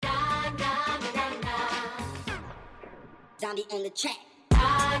Zombie on the track.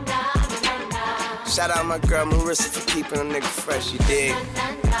 Shout out my girl Marissa for keeping a nigga fresh, you dig?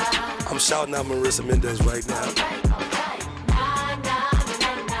 I'm shouting out Marissa Mendez right now.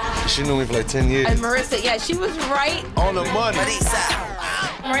 She knew me for like 10 years. And Marissa, yeah, she was right on the money.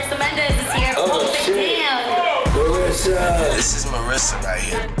 Marissa Mendez is here. Oh, shit. Marissa. This is Marissa right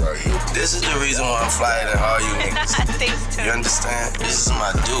here. This is the reason why I'm flyer than all you niggas. Thanks, Tim. You understand? This is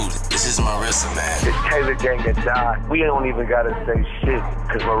my dude. This is Marissa, man. It's Taylor Gang and Die. We don't even gotta say shit,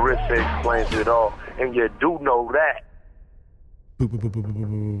 cause Marissa explains it all. And you do know that. Boo, boo, boo, boo, boo,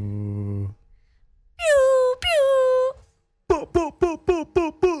 boo. Pew, pew. Boo, boo, boo, boo,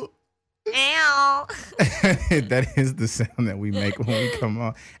 boo, boo. Ow. That is the sound that we make when we come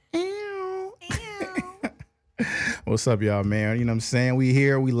on. Ow. What's up, y'all, man? You know what I'm saying? We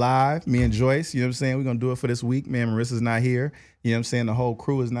here, we live. Me and Joyce, you know what I'm saying? We're going to do it for this week. Man, Marissa's not here. You know what I'm saying? The whole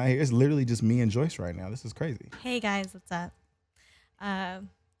crew is not here. It's literally just me and Joyce right now. This is crazy. Hey, guys, what's up?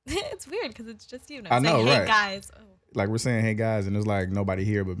 It's weird because it's just you. And I I'm know, saying, hey, right. guys. Oh. Like, we're saying, hey, guys, and there's, like, nobody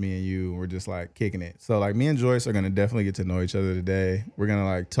here but me and you. We're just, like, kicking it. So, like, me and Joyce are going to definitely get to know each other today. We're going to,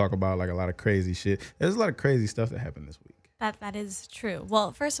 like, talk about, like, a lot of crazy shit. There's a lot of crazy stuff that happened this week. That is true.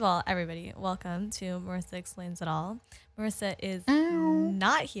 Well, first of all, everybody, welcome to Marissa Explains It All. Marissa is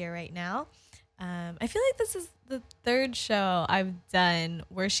not here right now. I feel like this is the third show I've done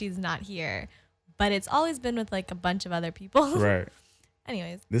where she's not here, but it's always been with, like, a bunch of other people. Right.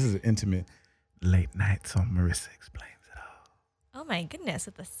 Anyways. This is an intimate late nights on Marissa Explains It All. Oh my goodness,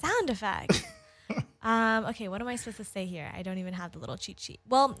 with the sound effect. Okay, what am I supposed to say here? I don't even have the little cheat sheet.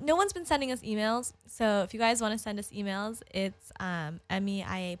 Well, no one's been sending us emails. So if you guys want to send us emails, it's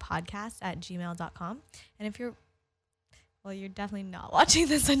meiapodcast@gmail.com. And if you're definitely not watching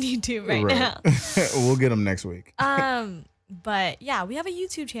this on YouTube right now. We'll get them next week. But yeah, we have a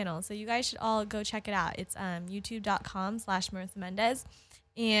YouTube channel. So you guys should all go check it out. It's youtube.com/Marissa Mendez.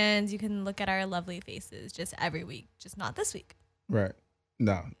 And you can look at our lovely faces just every week, just not this week. Right.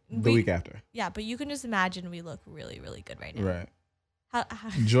 No, the week after. Yeah, but you can just imagine we look really, really good right now. Right. How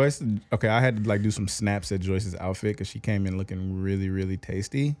Joyce, okay, I had to like do some snaps at Joyce's outfit because she came in looking really, really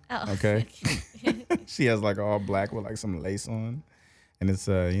tasty. Oh. Okay. She has like all black with like some lace on. And it's,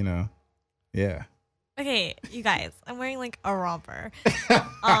 yeah. Okay, you guys, I'm wearing like a romper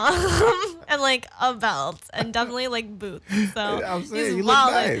and like a belt and definitely like boots. So I'm saying, you look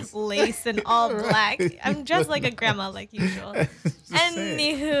look nice. like lace and all black. Right. I'm dressed like a grandma like usual.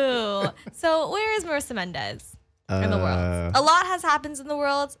 Anywho, so where is Marissa Mendez in the world? A lot has happened in the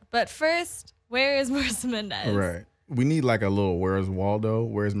world, but first, where is Marissa Mendez? Right. We need like a little Where's Waldo,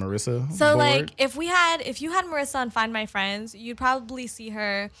 Where's Marissa So board. like if you had Marissa on Find My Friends, you'd probably see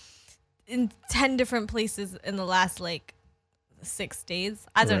her in 10 different places in the last like 6 days.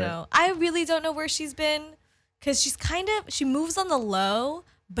 I don't know. I really don't know where she's been because she moves on the low,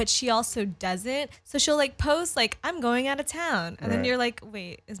 but she also doesn't. So she'll like post like, I'm going out of town. And then you're like,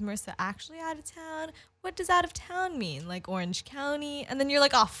 wait, is Marissa actually out of town? What does out of town mean? Like Orange County? And then you're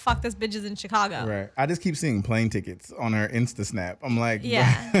like, oh, fuck, this bitch is in Chicago. Right. I just keep seeing plane tickets on her Insta Snap. I'm like,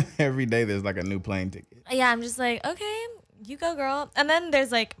 yeah. Every day there's like a new plane ticket. Yeah, I'm just like, okay, you go, girl. And then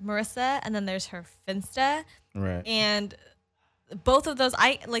there's like Marissa, and then there's her Finsta. Right. And both of those,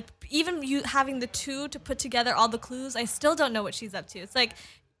 I like, even you having the two to put together all the clues, I still don't know what she's up to. It's like,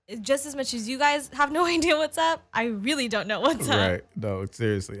 just as much as you guys have no idea what's up, I really don't know what's up. Right. No,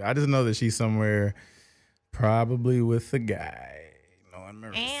 seriously. I just know that she's somewhere probably with a guy. Knowing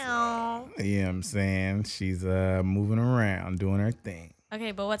Marissa. Ow. You know what I'm saying? She's moving around, doing her thing.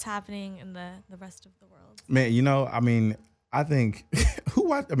 Okay, but what's happening in the rest of the world? Man, I think who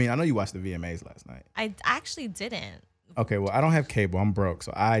watched? I know you watched the VMAs last night. I actually didn't. Okay, well, I don't have cable. I'm broke,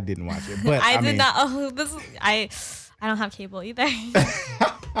 so I didn't watch it. But I did not. Oh, I don't have cable either.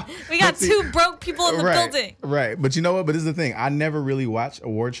 We got two broke people in the building. Right, but you know what? But this is the thing. I never really watch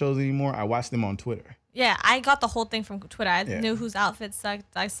award shows anymore. I watch them on Twitter. Yeah, I got the whole thing from Twitter. I knew whose outfit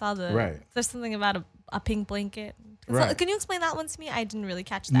sucked. I saw there's something about a pink blanket. So, can you explain that one to me? I didn't really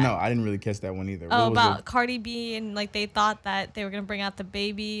catch that. No, I didn't really catch that one either. Oh, about Cardi B and like they thought that they were gonna bring out the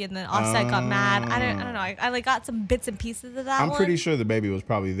baby, and then Offset got mad. I don't know. I like got some bits and pieces of that. I'm pretty sure the baby was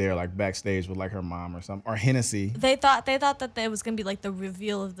probably there, like backstage with like her mom or something, or Hennessy. They thought that it was gonna be like the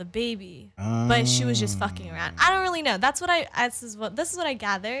reveal of the baby, but she was just fucking around. I don't really know. This is what I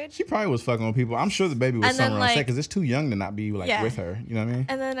gathered. She probably was fucking with people. I'm sure the baby was somewhere on set because it's too young to not be like with her. You know what I mean?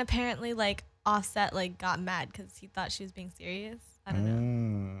 And then apparently like Offset like got mad because he thought she was being serious. I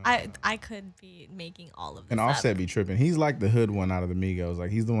don't know. I could be making all of this. And Offset be tripping. He's like the hood one out of the Migos.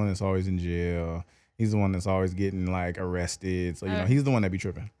 Like he's the one that's always in jail. He's the one that's always getting like arrested. So you know he's the one that be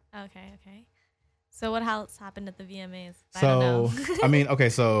tripping. Okay. So what else happened at the VMAs? I So, don't know. I mean, okay,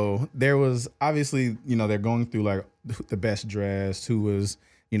 so there was obviously, they're going through like the best dressed, who was,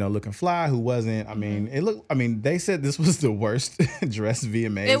 looking fly, who wasn't. I mean, they said this was the worst dressed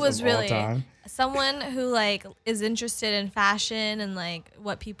VMAs It was of really all time. someone who like is interested in fashion and like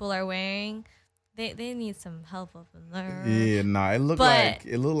what people are wearing. They need some help up in there. Yeah, nah, it looked But-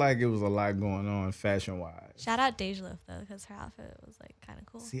 like it was a lot going on fashion wise. Shout out Deja Loaf though, because her outfit was like kind of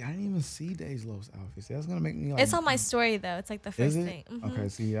cool. See, I didn't even see Dej Loaf's outfit. See, that's gonna make me like. It's on my story though. It's like the Is first it? thing. Mhm. Okay,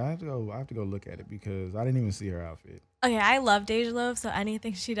 see, I have to go look at it because I didn't even see her outfit. Okay, I love Deja Loaf, so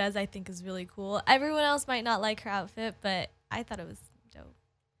anything she does I think is really cool. Everyone else might not like her outfit, but I thought it was dope.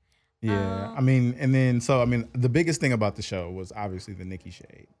 Yeah, I mean, and then the biggest thing about the show was obviously the Nikki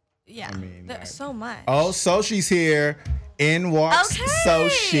shade. Yeah, I mean, there's like- so much. Oh, so she's here. In walks Okay.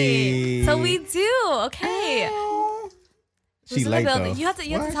 Sochi. So we do. Okay. She Who's in late the building? though. You have to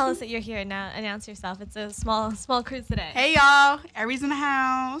What? tell us that you're here now. Announce yourself. It's a small crew today. Hey y'all, Aries in the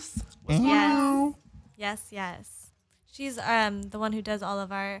house. Yes. She's the one who does all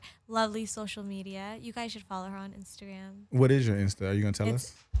of our lovely social media. You guys should follow her on Instagram. What is your Insta? Are you gonna tell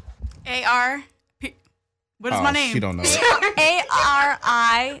It's- us? AR. What is my name? She don't know. It.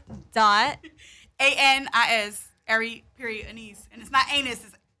 ARI dot. ANIS. Ari period Anise, and it's not anus.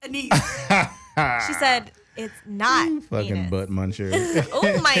 It's Anise. She said it's not Fucking anus. butt muncher.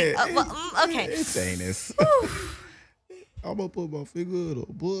 Oh my. Okay. It's anus. I'm gonna put my finger in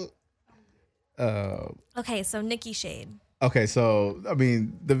a book. Okay. So Nikki Shade. Okay, so I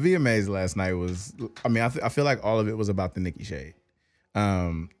mean, the VMAs last night was. I mean, I feel like all of it was about the Nikki shade.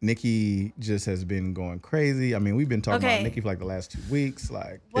 Nikki just has been going crazy. I mean, we've been talking Okay. about Nikki for like the last 2 weeks.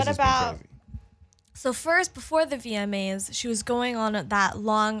 Like, What it's just about- been crazy. So first, before the VMAs, she was going on that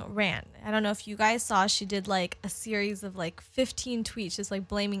long rant. I don't know if you guys saw, she did like a series of like 15 tweets, just like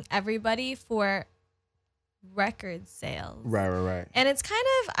blaming everybody for record sales. Right. And it's kind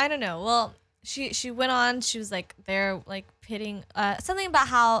of, I don't know. Well, she went on. She was like, they're like pitting something about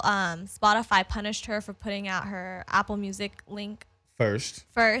how Spotify punished her for putting out her Apple Music link First,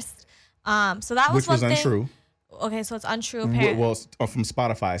 first. So that was which one was thing. untrue. Okay, so it's untrue apparently. Well, from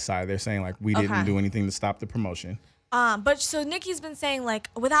Spotify's side, they're saying like we didn't Okay. do anything to stop the promotion. But so Nikki's been saying like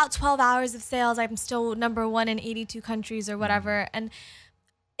without 12 hours of sales, I'm still #1 in 82 countries or whatever. And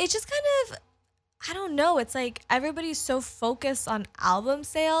it's just kind of, I don't know. It's like everybody's so focused on album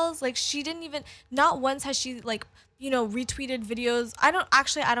sales. Like she didn't even, not once has she like, retweeted videos. I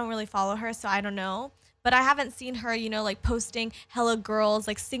don't really follow her, so I don't know. But I haven't seen her, like posting hella girls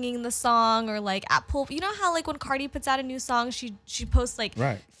like singing the song or like at pool. You know how like when Cardi puts out a new song, she posts like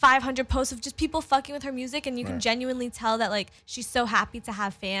Right. 500 posts of just people fucking with her music, and you can Right. genuinely tell that like she's so happy to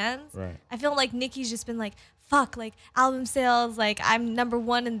have fans. Right. I feel like Nicki's just been like, fuck, like album sales, like I'm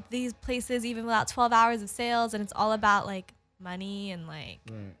 #1 in these places even without 12 hours of sales, and it's all about like money and like.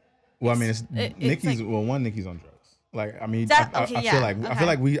 Well, I mean, it's like- Nikki's. Nikki's on drugs. Like, I mean, That- I okay, feel yeah, like okay.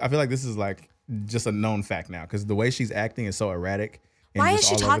 I feel like this is like just a known fact now because the way she's acting is so erratic. and Why is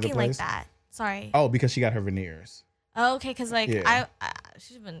just she all over the talking like place. that? Sorry. Oh, because she got her veneers. Oh, okay, because like Yeah.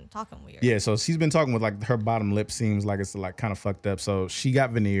 she's been talking weird. Yeah, so she's been talking with like her bottom lip seems like it's like kind of fucked up. So she got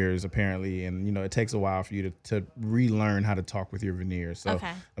veneers apparently, and it takes a while for you to relearn how to talk with your veneers. So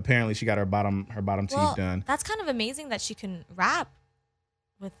Okay. apparently she got her bottom Well, teeth done. that's kind of amazing that she can rap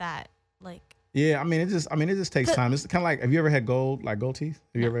with that. Like, Yeah, I mean it just takes time. It's kind of like, have you ever had gold teeth?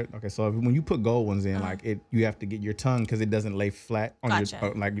 Have you ever? Okay, so when you put gold ones in, like you have to get your tongue because it doesn't lay flat on Gotcha.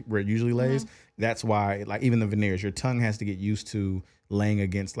 your like where it usually lays. That's why like even the veneers, your tongue has to get used to laying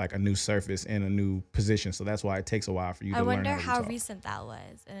against like a new surface in a new position. So that's why it takes a while for you to I learn wonder how how to talk. recent that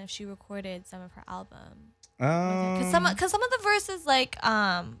was, and if she recorded some of her album. Um, Because some of the verses, like,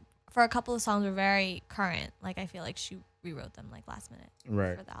 for a couple of songs were very current. Like, I feel like she rewrote them like last minute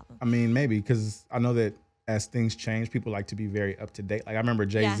Right. for the album. I mean, maybe because I know that as things change, people like to be very up to date. Like I remember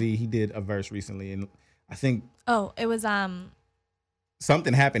Jay-Z, he did a verse recently, and I think Oh, it was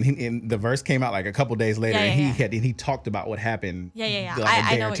something happened. And the verse came out like a couple days later, Yeah, and yeah, and he talked about what happened. Yeah. Like a I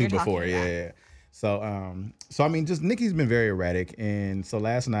day know or what two you're talking before. about. Yeah. So I mean, just Nicki's been very erratic, and so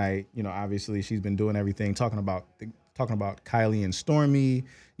last night, obviously she's been doing everything, talking about Kylie and Stormy,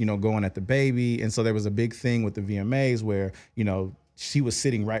 going at the baby, and so there was a big thing with the VMAs where she was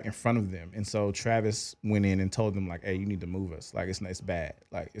sitting right in front of them, and so Travis went in and told them like, "Hey, you need to move us. Like it's bad.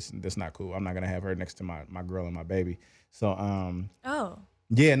 Like that's not cool. I'm not gonna have her next to my girl and my baby." So oh.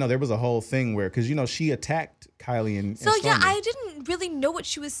 yeah, no, there was a whole thing where because she attacked Kylie and So yeah, Stormi. I didn't really know what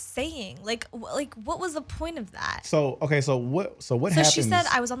she was saying. Like what was the point of that? So okay, so what So happens? she said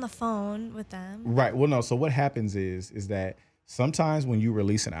I was on the phone with them. Right. Well, no. So what happens is that sometimes when you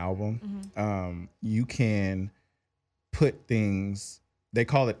release an album, you can put things, they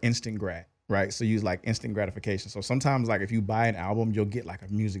call it instant grat, right? So use like instant gratification. So sometimes like if you buy an album, you'll get like a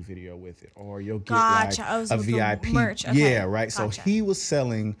music video with it, or you'll get like a VIP. Merch. Okay. Yeah, right. Gotcha. So he was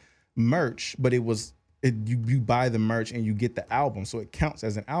selling merch, but you buy the merch and you get the album, so it counts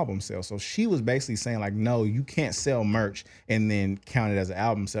as an album sale. So she was basically saying like, no, you can't sell merch and then count it as an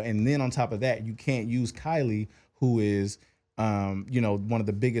album sale. And then on top of that, you can't use Kylie, who is one of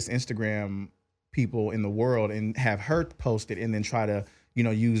the biggest Instagram people in the world, and have her post it and then try to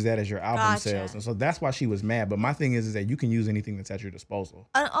use that as your album sales. And so that's why she was mad. But my thing is that you can use anything that's at your disposal.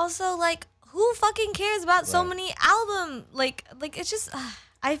 And also, like, who fucking cares about so many album? Like it's just.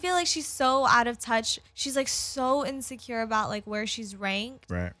 I feel like she's so out of touch. She's like so insecure about like where she's ranked,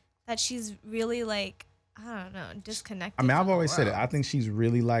 right? That she's really like, I don't know, disconnected. I mean, I've always said it. I think she's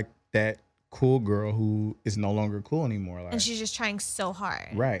really like that cool girl who is no longer cool anymore. Like, and she's just trying so hard,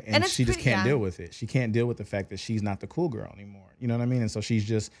 right? And she just can't deal with it. She can't deal with the fact that she's not the cool girl anymore. You know what I mean? And so she's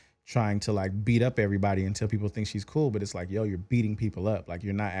just trying to like beat up everybody until people think she's cool. But it's like, yo, you're beating people up. Like,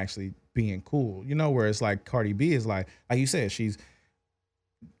 you're not actually being cool. Where it's like Cardi B is like you said, she's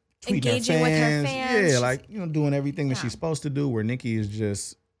engaging with her fans. Yeah, like, doing everything that she's supposed to do, where Nicki is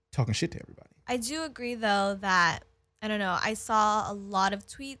just talking shit to everybody. I do agree, though, that, I don't know, I saw a lot of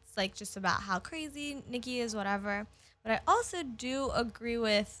tweets, like, just about how crazy Nicki is, whatever. But I also do agree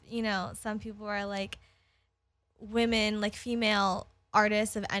with, some people are like, women, like, female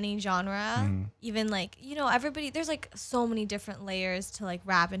artists of any genre, even, like, everybody, there's, like, so many different layers to, like,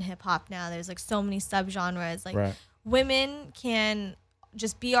 rap and hip-hop now. There's, like, so many subgenres. Like, women can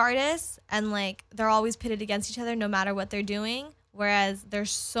just be artists, and like they're always pitted against each other no matter what they're doing, whereas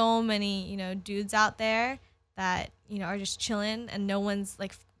there's so many dudes out there that are just chilling and no one's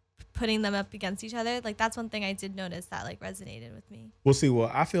like putting them up against each other. Like, that's one thing I did notice that like resonated with me.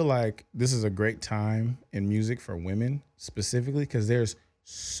 Well, I feel like this is a great time in music for women specifically, because there's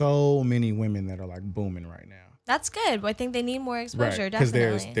so many women that are like booming right now. That's good. I think they need more exposure, because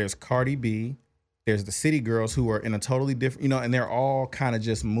definitely. there's Cardi B, there's the City Girls, who are in a totally different, and they're all kind of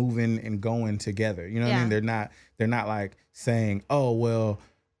just moving and going together. You know what I mean? They're not like saying, oh, well,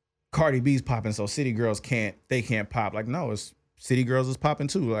 Cardi B's popping, so City Girls can't pop. Like, no, it's City Girls is popping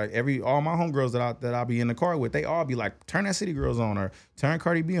too. Like, all my homegirls that I'll be in the car with, they all be like, turn that City Girls on, or turn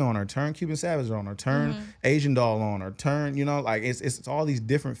Cardi B on, or turn Cuban Savage on, or turn Asian Doll on, or turn, like it's all these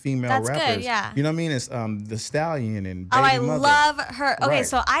different female rappers. That's good, yeah. You know what I mean? It's The Stallion and Baby I Mother. love her. Okay, Right.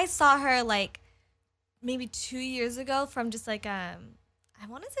 so I saw her like maybe 2 years ago from just like I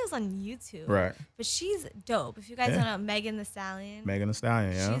want to say it was on YouTube. Right. But she's dope. If you guys don't know Megan Thee Stallion. Megan Thee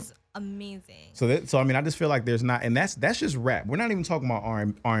Stallion, yeah. She's amazing. So I mean, I just feel like there's not, and that's just rap. We're not even talking about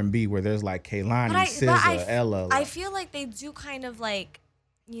R&B where there's like Kehlani, SZA, Ella. I feel like they do kind of like,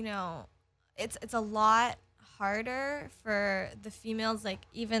 it's a lot harder for the females, like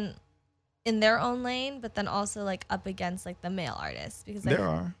even in their own lane, but then also like up against like the male artists, because like,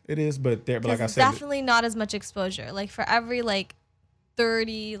 it is, but like I said, definitely not as much exposure. Like for every like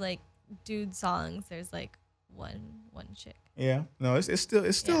 30 like dude songs, there's like one chick. Yeah, no, it's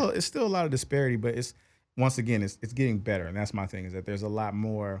still a lot of disparity, but it's getting better, and that's my thing, is that there's a lot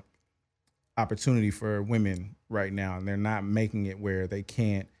more opportunity for women right now, and they're not making it where there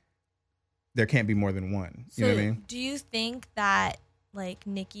can't be more than one. You know what I mean? Do you think that like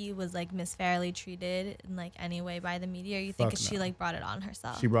Nicki was like misfairly treated in like any way by the media, or you think she like brought it on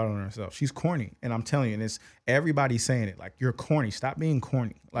herself? She brought it on herself. She's corny, and I'm telling you, and it's everybody saying it, like, you're corny. Stop being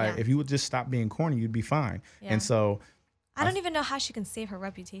corny. Like, if you would just stop being corny, you'd be fine. Yeah. And so I don't even know how she can save her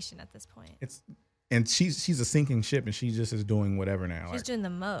reputation at this point. She's a sinking ship, and she just is doing whatever now. She's doing the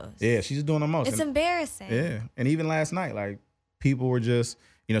most. Yeah, she's doing the most. It's embarrassing. Yeah, and even last night, like, people were just,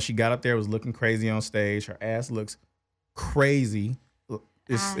 she got up there, was looking crazy on stage. Her ass looks crazy.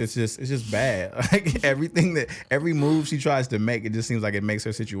 It's just bad. Like, every move she tries to make, it just seems like it makes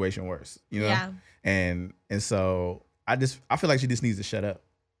her situation worse. Yeah. And so I feel like she just needs to shut up.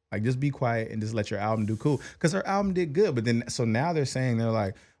 Like, just be quiet and just let your album do cool. Because her album did good. But then, so now they're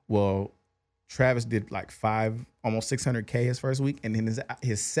like, well, Travis did like almost 600K his first week. And then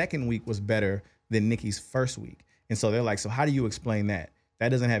his second week was better than Nicki's first week. And so they're like, so how do you explain that? That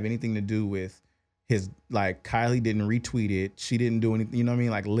doesn't have anything to do with his, like, Kylie didn't retweet it. She didn't do anything. You know what I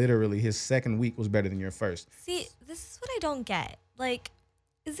mean? Like, literally, his second week was better than your first. See, this is what I don't get. Like,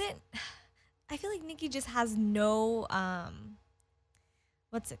 I feel like Nicki just has no,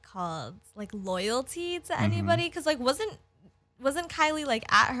 what's it called? Like, loyalty to anybody? Because, like, wasn't wasn't Kylie like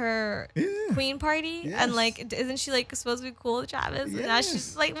at her Yeah. Queen party? Yes. And like, isn't she like supposed to be cool with Travis? And now she's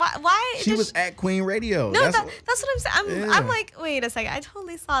Yes. like, why? She does was at Queen Radio. No, that's what I'm saying. Yeah. I'm like, wait a second. I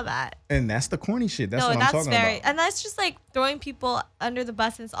totally saw that. and that's the corny shit. That's No, what I'm that's talking very, about. and that's just like throwing people under the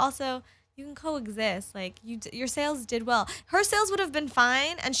bus. And it's also, you can coexist. Like your sales did well. Her sales would have been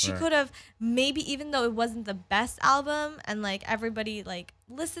fine, and she Right. could have maybe, even though it wasn't the best album, and like everybody like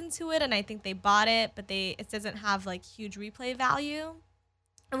listened to it, and I think they bought it, but it doesn't have like huge replay value.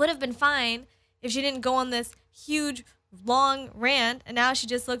 It would have been fine if she didn't go on this huge long rant, and now she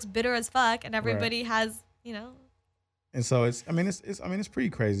just looks bitter as fuck, and everybody has, you know. And so it's pretty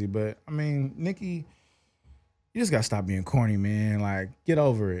crazy. But I mean, Nicki, you just gotta stop being corny, man. Like, get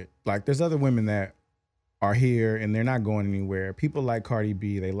over it. Like, there's other women that are here and they're not going anywhere. People like Cardi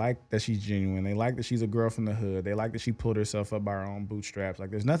B. They like that she's genuine. They like that she's a girl from the hood. They like that she pulled herself up by her own bootstraps. Like,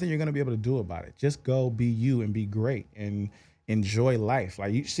 there's nothing you're gonna be able to do about it. Just go be you and be great and enjoy life.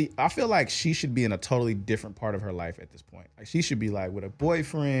 Like, you see, I feel like she should be in a totally different part of her life at this point. Like, she should be like with a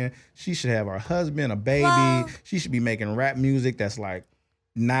boyfriend. She should have her husband, a baby. Well- She should be making rap music that's like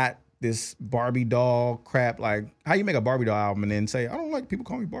not this Barbie doll crap. Like, how you make a Barbie doll album and then say, I don't like people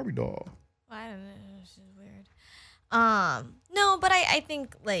call me Barbie doll. I don't know. It's just weird. No, but I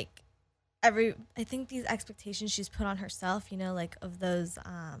think like I think these expectations she's put on herself, you know, like of those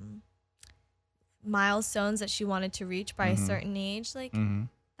milestones that she wanted to reach by a certain age, like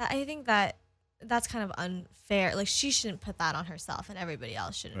that, I think that's kind of unfair. Like, she shouldn't put that on herself, and everybody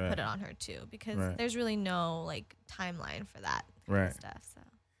else shouldn't Right. put it on her too, because Right. there's really no like timeline for that kind Right. of stuff. So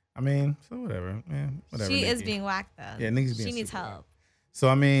I mean, so whatever. Yeah, whatever. she is Nicki. being whacked though. Yeah, Nicki's being She needs super help. whacked. So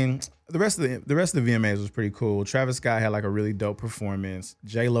I mean, the rest of the VMAs was pretty cool. Travis Scott had like a really dope performance.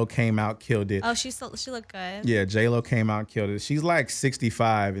 J-Lo came out, killed it. Oh, she looked good. Yeah, J-Lo came out, killed it. She's like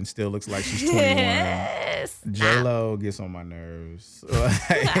 65 and still looks like she's 21. Yes. J-Lo gets on my nerves.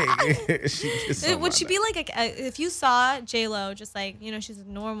 Like, she gets on Would my she be like if you saw J-Lo, just like, you know, she's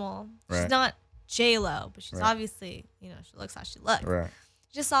normal. Right. She's not J-Lo, but she's Right. obviously, you know, she looks how she looks. Right.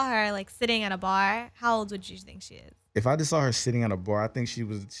 You just saw her like sitting at a bar. How old would you think she is? If I just saw her sitting at a bar, I think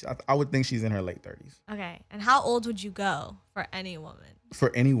I would think she's in her late 30s. Okay. And how old would you go for any woman?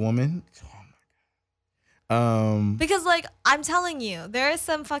 For any woman? Oh my God. Because like, I'm telling you, there are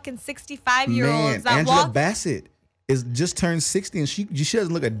some fucking 65-year-olds Man, that Angela walk. Bassett is just turned 60 and she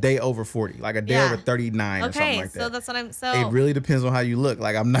doesn't look a day over 40, like a day Yeah. over 39 or something Okay, like that. so that's what I'm. It So really depends on how you look.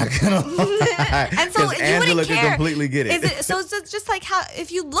 Like, I'm not gonna lie. and so 'Cause you Angela wouldn't care. can completely get it. Is it so? It's just like how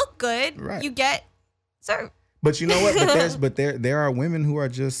if you look good, Right. you get served. But you know what? But there are women who are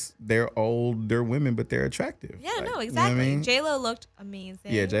just, they're old, they're women, but they're attractive. Yeah, Like, no, you know what I exactly. mean? J-Lo looked amazing.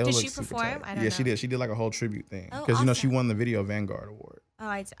 Yeah, J-Lo Did looked she super perform? tight. I don't know. Yeah, she did. She did like a whole tribute thing Oh, because you know she awesome. won the Video Vanguard Award. Oh,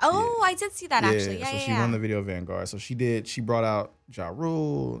 I did see that actually. Yeah, so yeah, she won the Video Vanguard. So she did. She brought out Ja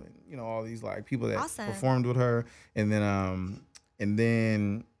Rule, and, you know, all these like people that Awesome. performed with her, and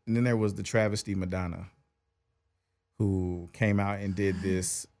then there was the travesty Madonna, who came out and did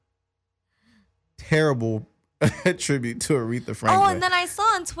this terrible tribute to Aretha Franklin. Oh, and then I saw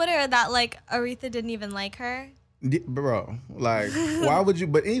on Twitter that like Aretha didn't even like her. Bro, like, why would you?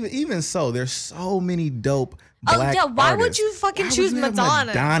 But even so, there's so many dope black yeah, why would artists. you fucking Why would choose you have Madonna?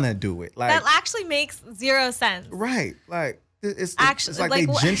 Madonna do it, like, That actually makes zero sense. right? Like, it's Actually, it's like like,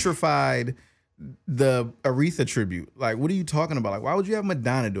 they what- gentrified the Aretha tribute. Like, what are you talking about? Like, why would you have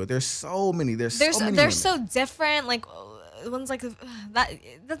Madonna do it? There's so many. There's so many. They're women. so different. Like one's like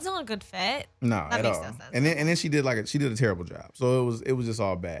that's not a good fit. No, That at makes all. no sense. And then she did a terrible job. So it was just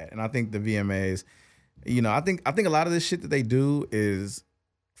all bad. And I think the VMAs, you know, I think a lot of this shit that they do is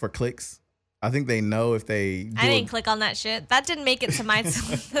for clicks. I think they know if they do I didn't click on that shit. That didn't make it to my.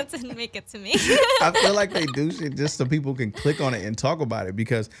 That didn't make it to me. I feel like they do shit just so people can click on it and talk about it,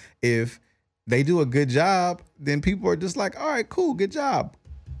 because if they do a good job, then people are just like, all right, cool, good job.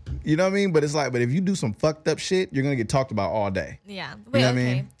 You know what I mean? But it's like, but if you do some fucked up shit, you're gonna get talked about all day. Yeah. You Wait. know what I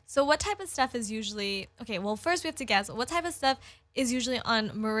Okay. mean? So what type of stuff is usually okay? Well, first we have to guess what type of stuff is usually on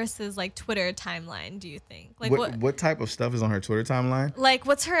Marissa's like Twitter timeline. Do you think like What type of stuff is on her Twitter timeline? like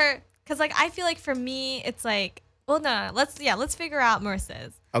what's her? Because like I feel like for me it's like well no let's figure out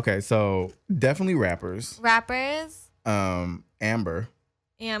Marissa's Okay, so definitely rappers. rappers. Amber.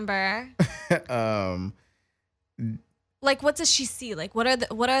 Like what does she see? Like what are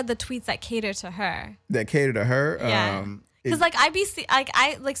the tweets that cater to her? That cater to her. Yeah. Because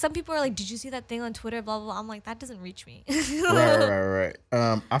like some people are like, did you see that thing on Twitter? Blah blah blah. I'm like, that doesn't reach me. Right.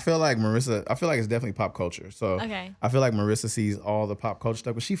 I feel like it's definitely pop culture. So Okay. I feel like Marissa sees all the pop culture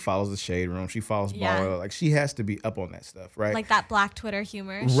stuff, but she follows the Shade Room. She follows Baller. Like she has to be up on that stuff, right? Like that Black Twitter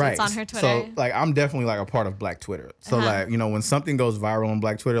humor. Right. It's on her Twitter. So like I'm definitely like a part of Black Twitter. So like, you know, when something goes viral on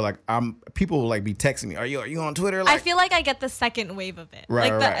Black Twitter, like people will like be texting me, are you on Twitter? Like, I feel like I get the second wave of it.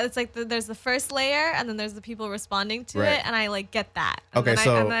 Right, right. It's like there's the first layer, and then there's the people responding to Right. it, and I like get that. And Okay, then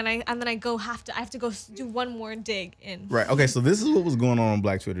so- I have to go do one more dig in. right. Okay, so this is what was going on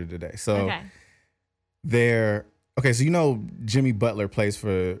Black Twitter today. So Okay. so you know Jimmy Butler plays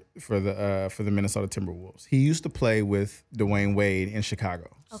for the Minnesota Timberwolves. He used to play with Dwayne Wade in Chicago.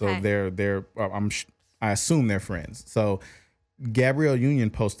 Okay. So I assume they're friends. So Gabrielle Union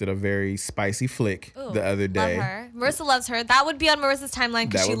posted a very spicy flick Ooh, the other day. Love her. Marissa loves her. That would be on Marissa's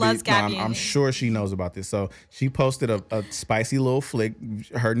timeline because she loves Gabby. I'm sure she knows about this. So she posted a spicy little flick.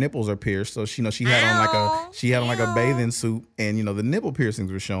 Her nipples are pierced, so she had on like a bathing suit, and you know the nipple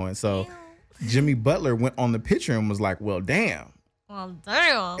piercings were showing. So Jimmy Butler went on the picture and was like, "Well, damn." Well,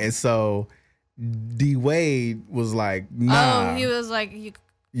 damn. And so D Wade was like, "Nah." Oh, he was like,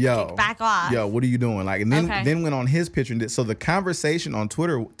 Yo, back off. Yo, what are you doing? Like, and Okay. then went on his picture and did. So the conversation on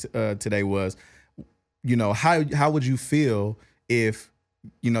Twitter today was, you know, how would you feel if,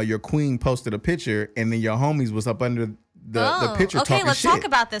 you know, your queen posted a picture and then your homies was up under the picture okay, talking let's shit. talk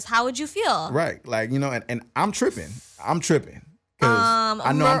about this. How would you feel? Right, like, you know, and I'm tripping because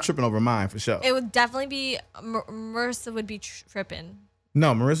I know I'm tripping over mine for sure. It would definitely be Marissa would be tripping.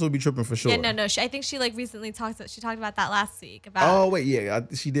 No, Marissa would be tripping for sure. Yeah, no. I think she like recently talked about that last week about. Oh wait, yeah,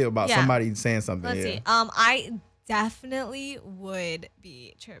 she did about Yeah. somebody saying something. Let's yeah. see. I definitely would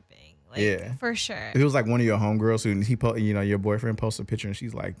be tripping. Like, Yeah. for sure. If it was like one of your homegirls who you know, your boyfriend posted a picture and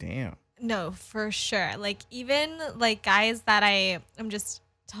she's like, damn. No, for sure. Like even like guys that I'm just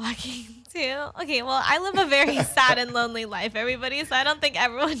talking to. Okay, well, I live a very sad and lonely life, everybody, so I don't think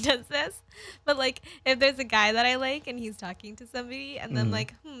everyone does this. But like if there's a guy that I like and he's talking to somebody and then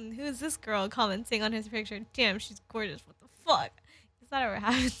like, who is this girl commenting on his picture? Damn, she's gorgeous. What the fuck? Has that ever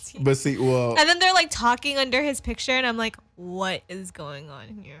happened to you? But see, well, And then they're like talking under his picture, and I'm like, what is going on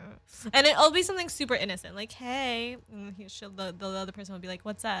here? And it'll be something super innocent, like, hey. And the other person will be like,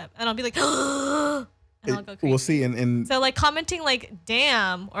 what's up? And I'll be like, and I'll go crazy. we'll see, and So like commenting like,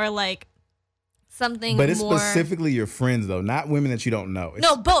 damn, or like something but it's more. specifically your friends though, not women that you don't know. It's,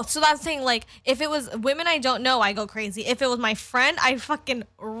 No, both. So that's saying like, if it was women I don't know, I go crazy. If it was my friend, I'd fucking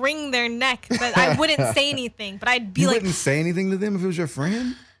wring their neck, but I wouldn't say anything. But I'd be you like, wouldn't say anything to them if it was your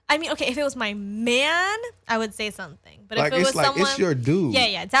friend. I mean, okay, if it was my man, I would say something. But Like if it it's was like someone, it's your dude.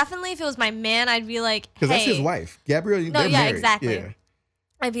 yeah, definitely. If it was my man, I'd be like, hey, Because that's his wife, Gabrielle. No, they're yeah, married. exactly. Yeah.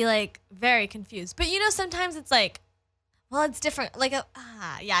 I'd be like very confused. But you know, sometimes it's like, well, it's different. Like,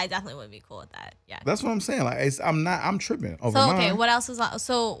 yeah, I definitely wouldn't be cool with that. Yeah. That's what I'm saying. Like, I'm tripping over So mine. okay, what else was on?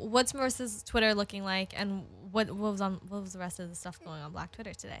 So what's Marissa's Twitter looking like, and what was the rest of the stuff going on Black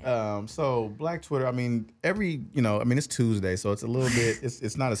Twitter today? So Black Twitter, I mean, it's Tuesday, so it's a little bit,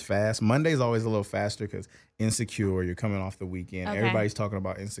 it's not as fast. Monday's always a little faster because Insecure, you're coming off the weekend. Okay. Everybody's talking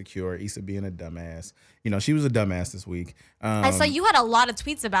about Insecure, Issa being a dumbass. You know, she was a dumbass this week. I saw you had a lot of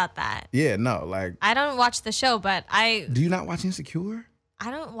tweets about that. Yeah, no, like, I don't watch the show, but do you not watch Insecure? I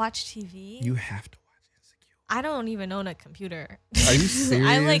don't watch TV. You have to watch Insecure. I don't even own a computer. Are you serious?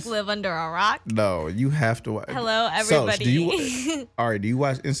 I like live under a rock. No, you have to watch. Hello, So, everybody. all right, do you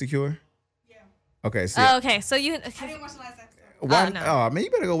watch Insecure? Yeah. Okay, so Oh, okay, so you. I didn't watch the last episode. why, no. oh man,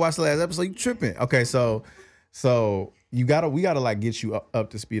 you better go watch the last episode. You tripping? Okay, so we gotta like get you up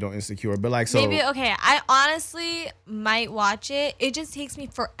to speed on Insecure, but like so Maybe okay. I honestly might watch it. It just takes me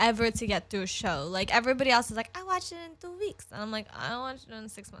forever to get through a show. Like everybody else is like, I watched it in 2 weeks, and I'm like, I watched it in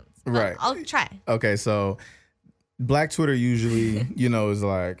 6 months. But Right. I'll try. Okay, so Black Twitter usually, you know, is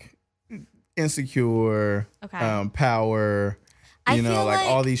like Insecure, Okay. Power, I you know, feel like like-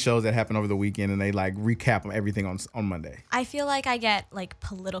 all these shows that happen over the weekend, and they like recap them everything on Monday. I feel like I get like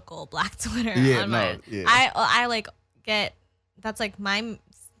political Black Twitter. Yeah, on no, mine. yeah. I like get that's like my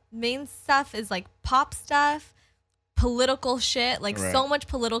main stuff is like pop stuff, political shit. Like Right. so much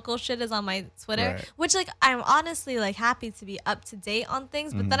political shit is on my Twitter, Right. which like I'm honestly like happy to be up to date on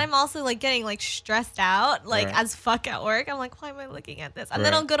things, but then I'm also like getting like stressed out like Mm-hmm. Right. as fuck at work. I'm like, why am I looking at this? And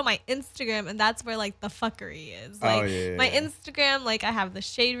then Right. I'll go to my Instagram, and that's where like the fuckery is. Oh, Like yeah, my yeah. Instagram, like I have the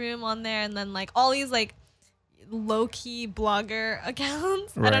Shade Room on there, and then like all these like low-key blogger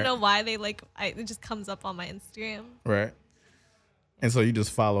accounts. I Right. don't know why they like it just comes up on my Instagram. Right. And so you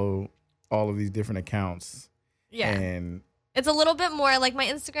just follow all of these different accounts. Yeah. And It's a little bit more like my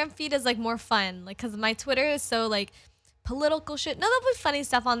Instagram feed is like more fun, like because my Twitter is so like political shit. No, there'll be funny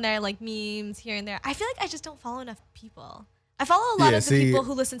stuff on there, like memes here and there. I feel like I just don't follow enough people. I follow a lot of the people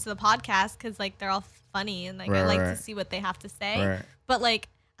who listen to the podcast because like they're all funny and like I like to see what they have to say. Right. But like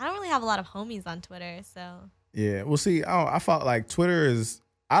I don't really have a lot of homies on Twitter, so. Yeah, well, see, I felt like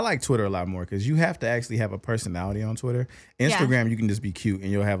I like Twitter a lot more because you have to actually have a personality on Twitter. Instagram, you can just be cute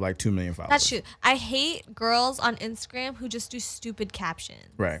and you'll have like 2 million followers. That's true. I hate girls on Instagram who just do stupid captions.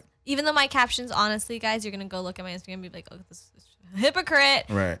 Right. Even though my captions, honestly, guys, you're going to go look at my Instagram and be like, oh, this is a hypocrite.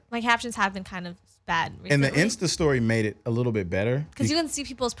 Right. My captions have been kind of bad recently. And the Insta story made it a little bit better. Because you can see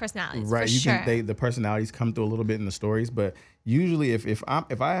people's personalities. Right. The personalities come through a little bit in the stories. But usually if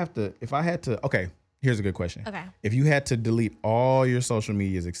I had to, okay, here's a good question. Okay. If you had to delete all your social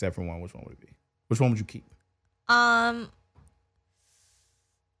medias except for one, which one would it be? Which one would you keep?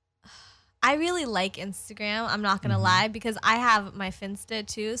 I really like Instagram. I'm not going to lie because I have my Finsta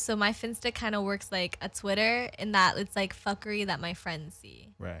too. So my Finsta kind of works like a Twitter in that it's like fuckery that my friends see.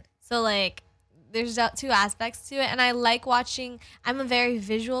 Right. So like there's 2 aspects to it. And I like watching, I'm a very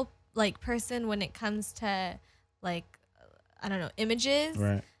visual like person when it comes to like, I don't know, images.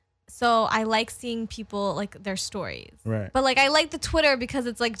 Right. So I like seeing people like their stories. Right. But like I like the Twitter because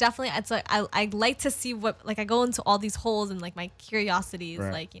it's like definitely it's like I like to see what like I go into all these holes and like my curiosity is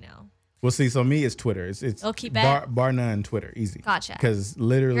like, you know. Well, see, so me, it's Twitter. It's keep bar none Twitter, easy. Gotcha. Because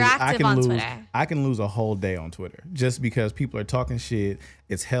literally, You're active on Twitter. I can lose a whole day on Twitter just because people are talking shit.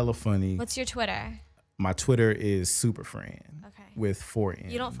 It's hella funny. What's your Twitter? My Twitter is Superfriend. Okay. With 4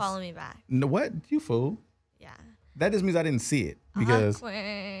 N's. You don't follow me back. No, what? You fool. Yeah. That just means I didn't see it because.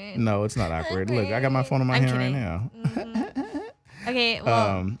 Awkward. No, it's not awkward. Look, I got my phone in my hand right now. Okay,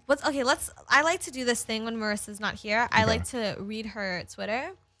 well, I like to do this thing when Marissa's not here. I like to read her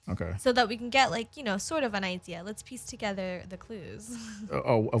Twitter. Okay. So that we can get like, you know, sort of an idea. Let's piece together the clues.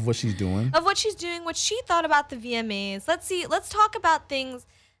 Of what she's doing? Of what she's doing, what she thought about the VMAs. Let's talk about things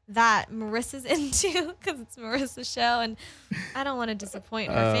that Marissa's into because it's Marissa's show and I don't want to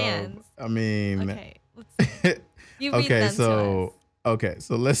disappoint her fans. I mean. Okay. You read them to us. Okay,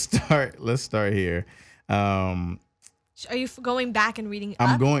 so let's start here. Are you going back and reading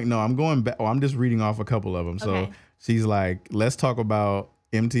I'm going back. Oh, I'm just reading off a couple of them. So she's like, let's talk about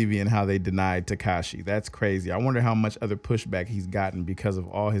MTV and how they denied Tekashi. That's crazy. I wonder how much other pushback he's gotten because of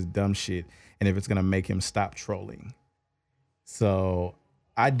all his dumb shit and if it's going to make him stop trolling. So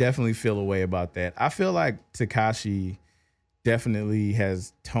I definitely feel a way about that. I feel like Tekashi definitely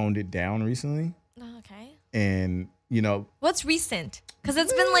has toned it down recently. Okay. And, you know. What's recent? Because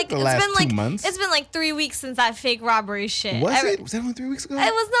it's been like 2 months. It's been like 3 weeks since that fake robbery shit. Was it? Was that only 3 weeks ago?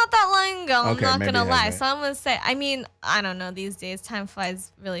 It was not that long ago. Okay, I'm not gonna lie. So I'm gonna say. I mean, I don't know. These days, time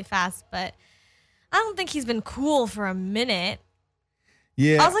flies really fast. But I don't think he's been cool for a minute.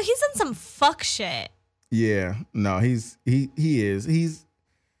 Yeah. I was like, he's done some fuck shit. Yeah. No, he is. He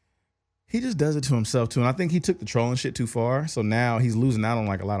just does it to himself too, and I think he took the trolling shit too far. So now he's losing out on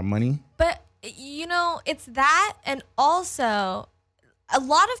like a lot of money. But you know, it's that, and also. A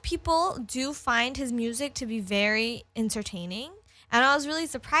lot of people do find his music to be very entertaining. And I was really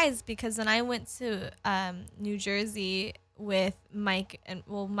surprised because when I went to New Jersey with Mike and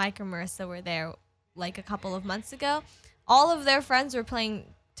Marissa were there like a couple of months ago, all of their friends were playing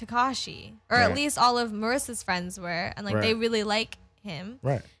Tekashi, or at least all of Marissa's friends were. And like they really like him.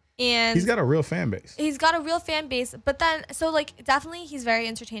 Right. And he's got a real fan base. But then, so like, definitely he's very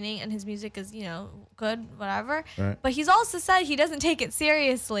entertaining and his music is, you know, good, whatever. Right. But he's also said he doesn't take it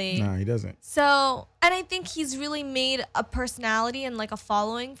seriously. No, he doesn't. So, and I think he's really made a personality and like a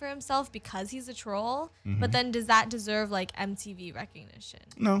following for himself because he's a troll. Mm-hmm. But then does that deserve like MTV recognition?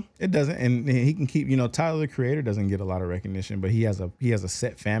 No, it doesn't. And he can keep, you know, Tyler the Creator doesn't get a lot of recognition, but he has a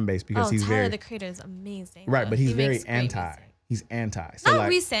set fan base because he's Tyler the Creator is amazing. Right, but he's very anti. Music. He's anti. So not like,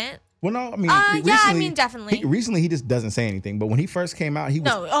 recent. Well, no, I mean, definitely. Recently, he just doesn't say anything. But when he first came out, he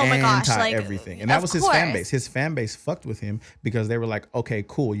was anti everything, and that was his fan base. His fan base fucked with him because they were like, "Okay,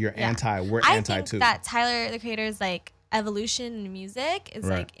 cool, you're anti. We're anti too." I think that Tyler the Creator's like evolution in music is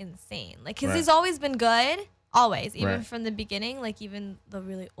like insane. Like, because he's always been good, always, even from the beginning. Like even the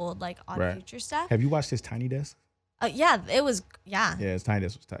really old like Odd Future stuff. Have you watched his Tiny Desk? Yeah, it was. Yeah, his Tiny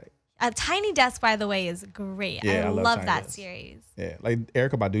Desk was tight. Tiny Desk, by the way, is great. Yeah, I love Tiny that Desk. series. Yeah, like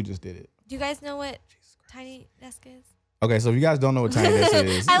Erykah Badu just did it. Do you guys know what Tiny Desk is? Okay, so if you guys don't know what Tiny Desk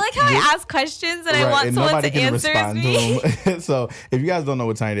is, I like how I ask questions and I want someone to answer me. So if you guys don't know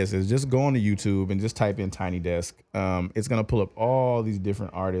what Tiny Desk is, just go on to YouTube and just type in Tiny Desk. It's gonna pull up all these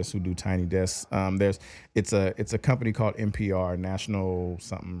different artists who do Tiny Desks. It's a company called NPR, National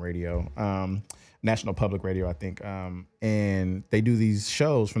something Radio. National Public Radio, I think, and they do these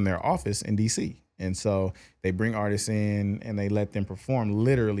shows from their office in DC, And so they bring artists in and they let them perform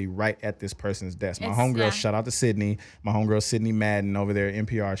literally right at this person's desk. My homegirl, shout out to Sydney. My homegirl Sydney Madden over there at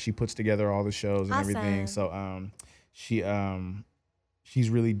NPR. She puts together all the shows and everything. So she's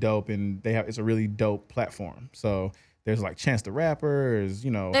really dope, and it's a really dope platform. So there's like Chance the Rapper, there's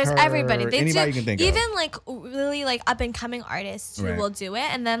everybody. Anybody you can think of. Even like really like up and coming artists who will do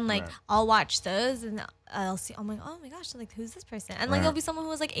it, and then like I'll watch those and I'll see. I'm like, oh my gosh, like who's this person? And like there'll be someone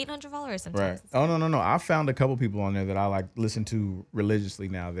who has like 800 followers sometimes. Right. Oh no. I found a couple people on there that I like listen to religiously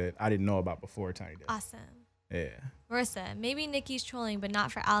now that I didn't know about before Tiny Desk. Awesome. Yeah. Marissa, maybe Nicki's trolling, but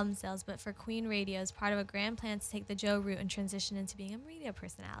not for album sales, but for Queen Radio as part of a grand plan to take the Joe route and transition into being a radio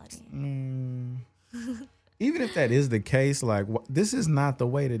personality. Even if that is the case, like this is not the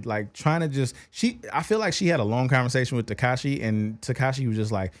way to like trying to just. I feel like she had a long conversation with Tekashi, and Tekashi was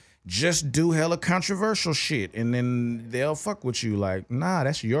just like, just do hella controversial shit, and then they'll fuck with you. Like, nah,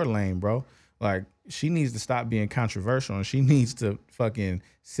 that's your lane, bro. Like, she needs to stop being controversial, and she needs to fucking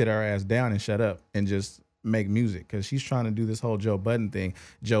sit her ass down and shut up and just make music, because she's trying to do this whole Joe Budden thing.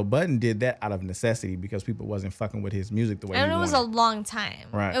 Joe Budden did that out of necessity because people wasn't fucking with his music the way he wanted. And it was a long time.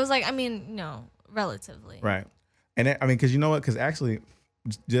 Right. It was like, I mean, no, relatively. Right. And I mean, because you know what? Because actually,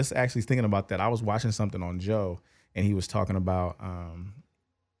 just actually thinking about that, I was watching something on Joe, and he was talking about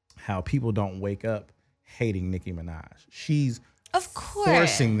how people don't wake up hating Nicki Minaj. She's of course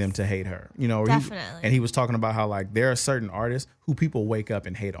forcing them to hate her. You know, definitely. And he was talking about how like there are certain artists who people wake up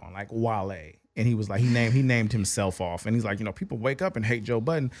and hate on, like Wale. And he was like, he named himself off. And he's like, people wake up and hate Joe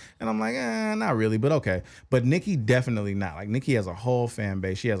Budden. And I'm like, not really, but okay. But Nicki definitely not. Like, Nicki has a whole fan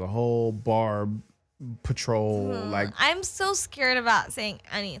base. She has a whole Barb Patrol. Like, I'm so scared about saying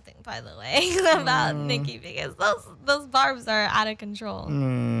anything, by the way, about Nicki, because those Barbs are out of control.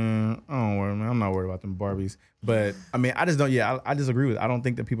 Don't worry, man. I'm not worried about them Barbies. But I mean, I just don't. Yeah, I disagree with it. I don't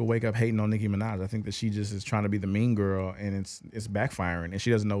think that people wake up hating on Nicki Minaj. I think that she just is trying to be the mean girl, and it's backfiring, and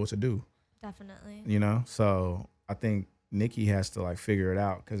she doesn't know what to do. Definitely. So I think Nicki has to like figure it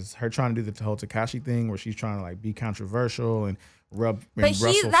out, because her trying to do the whole Tekashi thing where she's trying to like be controversial and rub. But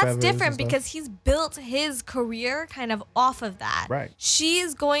that's different because he's built his career kind of off of that. Right.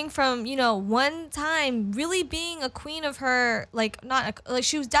 She's going from one time really being a queen of her, like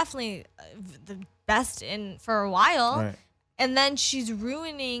she was definitely the best for a while. Right. And then she's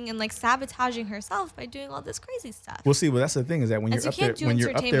ruining and like sabotaging herself by doing all this crazy stuff. Well, see, that's the thing is that when you're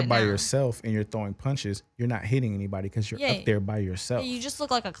up there by now. yourself and you're throwing punches, you're not hitting anybody because you're up there by yourself. You just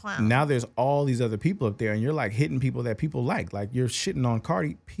look like a clown. Now there's all these other people up there, and you're like hitting people that people like. Like, you're shitting on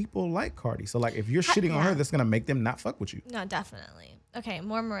Cardi. People like Cardi. So like, if you're shitting on her, that's gonna make them not fuck with you. No, definitely. Okay,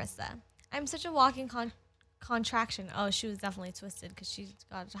 more Marissa. I'm such a walking contraction. Oh, she was definitely twisted because she's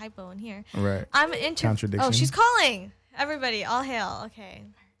got a typo in here. Right. Contradiction. Oh, she's calling. Everybody, all hail. Okay.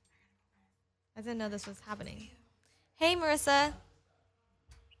 I didn't know this was happening. Hey, Marissa.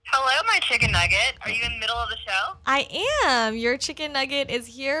 Hello, my chicken nugget. Are you in the middle of the show? I am. Your chicken nugget is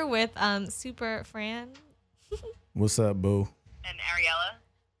here with Super Fran. What's up, boo? And Ariella.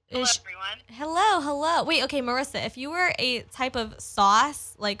 Hello, everyone. Hello. Wait, okay, Marissa, if you were a type of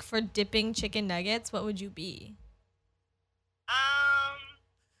sauce, like for dipping chicken nuggets, what would you be?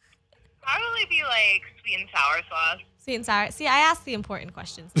 Probably be like sweet and sour sauce. Sweet and sour. See, I ask the important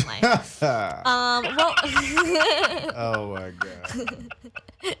questions in life. Oh my God.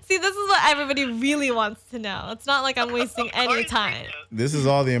 See, this is what everybody really wants to know. It's not like I'm wasting any time. This is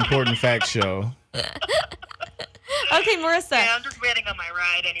all the important facts show. Okay, Marissa. Yeah, I'm just waiting on my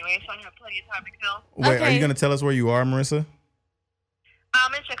ride anyway, so I have plenty of time to kill. Wait, are you going to tell us where you are, Marissa?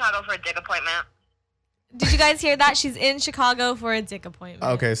 I'm in Chicago for a dick appointment. Did you guys hear that? She's in Chicago for a dick appointment.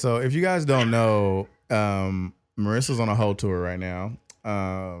 Okay, so if you guys don't know, Marissa's on a whole tour right now.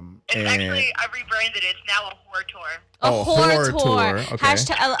 It's actually, I rebranded it. It's now a whore tour. A whore tour. Okay.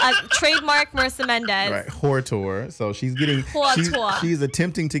 Hashtag, trademark Marissa Mendez. Right, whore tour. So she's getting, she's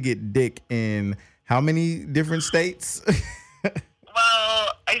attempting to get dick in how many different states? Well,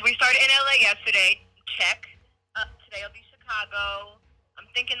 we started in LA yesterday. Check. Today will be Chicago. I'm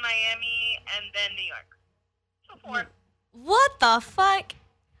thinking Miami and then New York. So 4. What the fuck?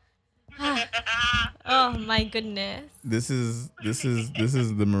 Oh my goodness. This is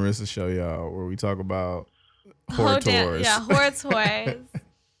the Marissa show, y'all, where we talk about whore tours. Yeah, whore tours.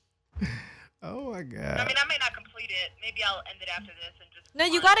 Oh my God. I mean, I may not complete it. Maybe I'll end it after this and just. No,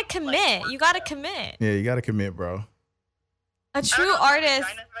 you gotta commit. You gotta commit. Yeah, you gotta commit, bro. A true artist.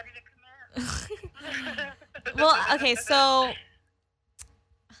 Well, okay, so.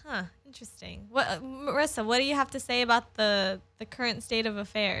 Interesting. What, Marissa? What do you have to say about the current state of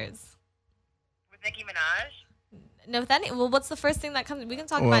affairs with Nicki Minaj? No, well, what's the first thing that comes? We can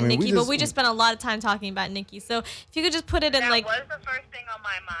talk Well, I about mean, Nicki, but we just spent a lot of time talking about Nicki. So if you could just put it in That like. was the first thing on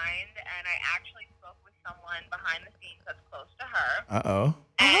my mind, and I actually spoke with someone behind the scenes that's close to her. Uh-oh.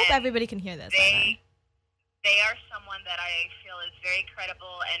 I hope And everybody can hear this. by the way. They are someone that I feel is very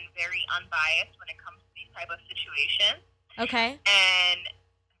credible and very unbiased when it comes to these type of situations. Okay. And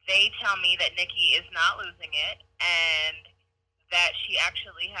they tell me that Nicki is not losing it, and that she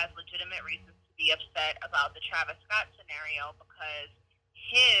actually has legitimate reasons to be upset about the Travis Scott scenario because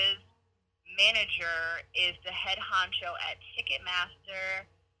his manager is the head honcho at Ticketmaster,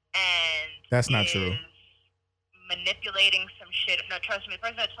 and That's not true. manipulating some shit. No, trust me. The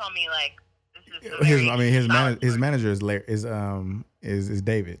person that told me like this is a His very solid his source. manager is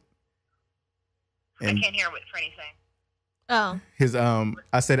David. I And can't hear what Freddie's saying. Oh. his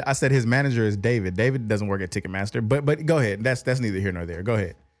I said his manager is David. David doesn't work at Ticketmaster, but go ahead. That's neither here nor there. Go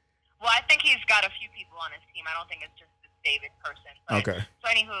ahead. Well, I think he's got a few people on his team. I don't think it's just this David person. But, Okay. So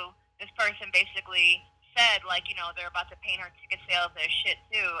anywho, this person basically said, like, you know, they're about to paint her ticket sales as shit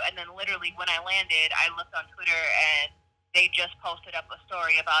too. And then literally when I landed, I looked on Twitter and they just posted up a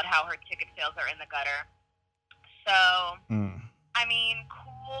story about how her ticket sales are in the gutter. So, I mean,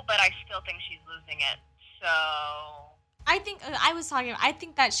 cool, but I still think she's losing it. So, I think I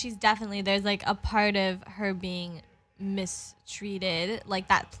think that she's definitely, there's like a part of her being mistreated, like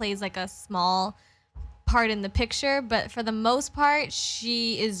that plays like a small part in the picture, but for the most part,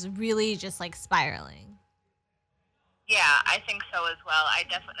 she is really just like spiraling. yeah, I think so as well. I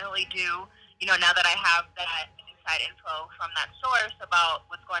definitely do. You know, now that I have that inside info from that source about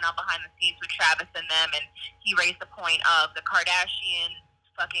what's going on behind the scenes with Travis and them, and he raised the point of the Kardashian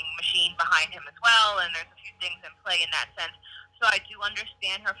fucking machine behind him as well, and there's a few things in play in that sense. So I do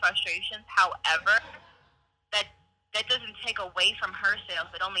understand her frustrations. However, that doesn't take away from her sales.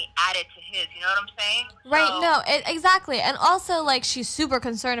 It only added to his. You know what I'm saying? Right, So, no, exactly. And also, like, she's super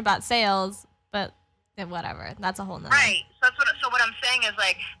concerned about sales, but whatever. That's a whole nother. Right. So what I'm saying is,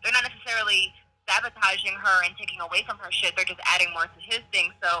 like, they're not necessarily sabotaging her and taking away from her shit. They're just adding more to his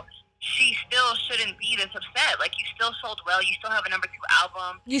thing. So she still shouldn't be this upset. Like, you still sold well. You still have a #2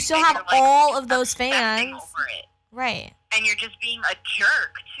 album. You still and have you're, like, all of those obsessing fans. over it. Right. And you're just being a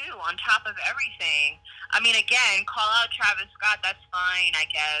jerk, too, on top of everything. I mean, again, call out Travis Scott. That's fine, I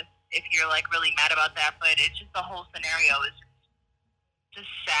guess, if you're, like, really mad about that. But it's just the whole scenario is just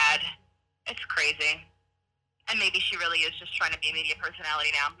sad. It's crazy. And maybe she really is just trying to be a media personality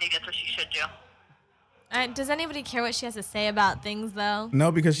now. Maybe that's what she should do. Does anybody care what she has to say about things, though?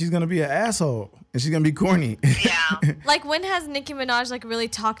 No, because she's gonna be an asshole and she's gonna be corny. Yeah. Like, when has Nicki Minaj, like, really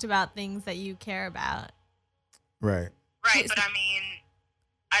talked about things that you care about? Right. Right, but I mean,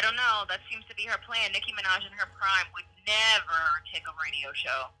 I don't know. That seems to be her plan. Nicki Minaj in her prime would never take a radio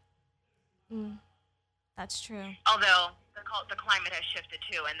show. That's true. Although the climate has shifted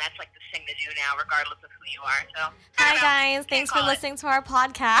too, and that's like the thing to do now, regardless of who you are. So, Hi, guys. Thanks for listening to our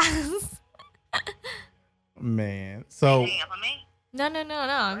podcast. Man. So Hang up on me? No.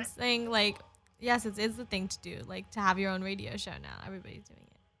 I'm saying, like, yes, it's the thing to do, like, to have your own radio show now. Everybody's doing it.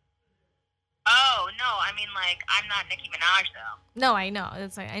 Oh no, I mean, like, I'm not Nicki Minaj though. No, I know.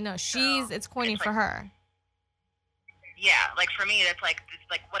 It's like, I know. It's corny it's for like- her. Yeah, like for me, that's like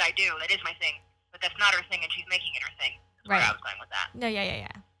what I do. That is my thing, but that's not her thing, and she's making it her thing. That's where Right. I was going with that. No, yeah.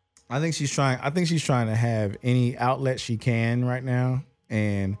 I think she's trying to have any outlet she can right now,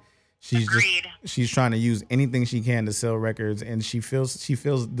 and Agreed. she's trying to use anything she can to sell records, and she feels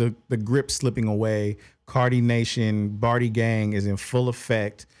the grip slipping away. Cardi Nation, Barty Gang is in full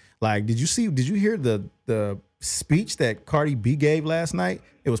effect. Like, did you hear the speech that Cardi B gave last night?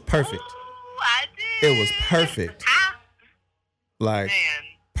 It was perfect. Ooh, I did. It was perfect. Like, Man,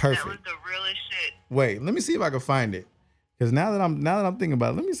 perfect. that was the realest shit. Wait, let me see if I can find it. Because now that I'm thinking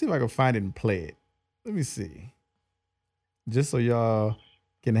about it, let me see if I can find it and play it. Let me see. Just so y'all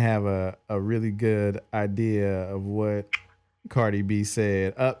can have a really good idea of what Cardi B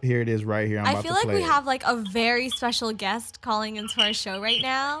said. Up here it is right here. I feel like we have, like, a very special guest calling into our show right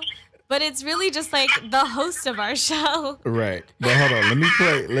now. But it's really just, like, the host of our show. Right. But hold on. Let me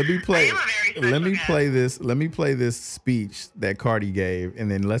play. I am a very special Let me play this speech that Cardi gave,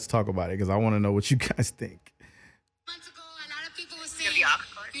 and then let's talk about it because I want to know what you guys think. Months ago, a lot of people were Give saying, the aux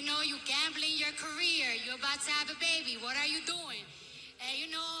cord. you know, you gambling your career. You're about to have a baby. What are you doing? And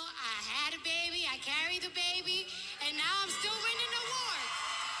you know, I had a baby. I carried the baby. And now I'm still winning awards.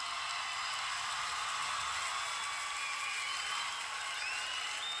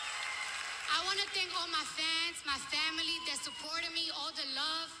 I want to thank all my fans, my family that supported me, all the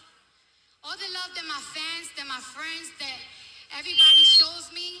love that my fans, that my friends, that everybody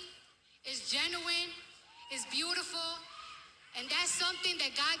shows me is genuine. is beautiful, and that's something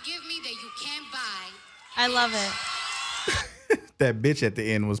that God give me that you can't buy. I love it. That bitch at the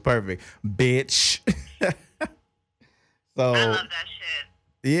end was perfect. Bitch. So I love that shit.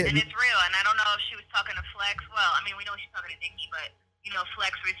 yeah, And it's real, and I don't know if she was talking to Flex. Well, I mean, we know she's talking to Nicki, but, you know,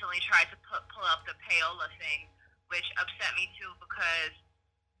 Flex recently tried to pull up the payola thing, which upset me too, because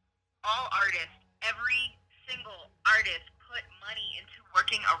all artists, every single artist put money into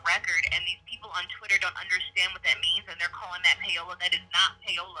working a record, and these people on Twitter don't understand what that means, and they're calling that payola. That is not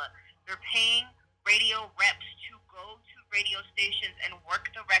payola. They're paying radio reps to go to radio stations and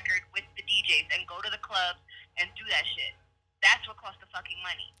work the record with the DJs and go to the clubs and do that shit. That's what costs the fucking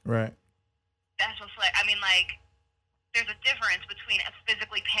money. right. That's what's like, I mean, like, there's a difference between us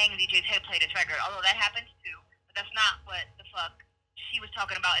physically paying DJs, hey, play this record, although that happens too, but that's not what the fuck she was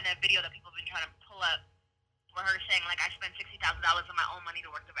talking about in that video that people have been trying to pull up, where her saying, like, I spent $60,000 of my own money to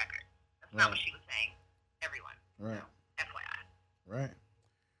work the record. That's not what she was saying. Everyone. Right. So, FYI. Right.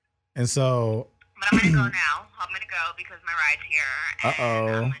 And so, But I'm going to go now. I'm going to go because my ride's here.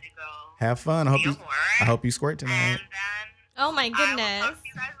 And I'm going to go have fun. I be a whore. I hope you squirt tonight. And then Oh my I will goodness. talk to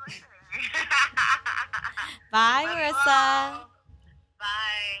you guys later. Bye, Love you Marissa. all.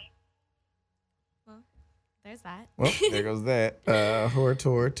 Bye. There's that. Well, there goes that. Horror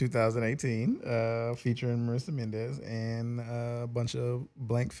Tour 2018, featuring Marissa Mendez and a bunch of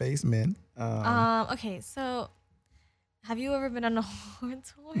blank-faced men. Okay, so have you ever been on a horror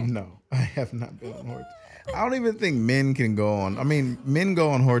tour? No, I have not been on horror. I don't even think men can go on. I mean, men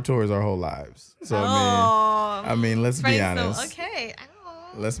go on horror tours our whole lives. So I mean, let's be honest. Okay.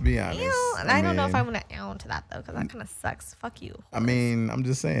 Let's be honest. Ew. I don't know if I mean, want to own to that though, because that kind of sucks. Fuck you. I mean, I'm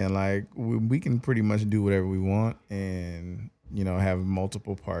just saying, like, we can pretty much do whatever we want and, you know, have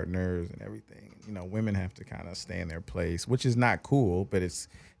multiple partners and everything. You know, women have to kind of stay in their place, which is not cool, but it's,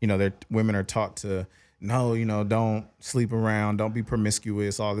 you know, women are taught to, no, you know, don't sleep around, don't be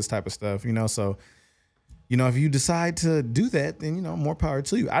promiscuous, all this type of stuff, you know. So, you know, if you decide to do that, then, you know, more power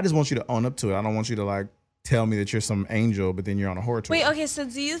to you. I just want you to own up to it. I don't want you to, like, tell me that you're some angel, but then you're on a horror tour. Wait, okay, so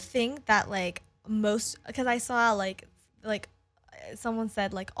do you think that, like, because I saw, like someone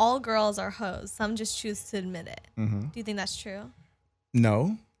said, like, all girls are hoes. Some just choose to admit it. Mm-hmm. Do you think that's true?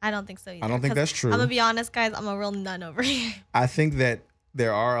 No. I don't think so either. I don't think 'cause that's true. I'm going to be honest, guys. I'm a real nun over here. I think that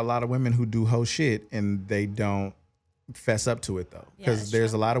there are a lot of women who do hoe shit and they don't fess up to it though, because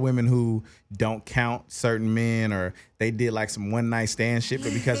there's a lot of women who don't count certain men, or they did like some one night stand shit,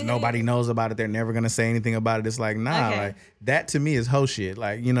 but because nobody knows about it, they're never gonna say anything about it. It's like, nah, like that to me is hoe shit.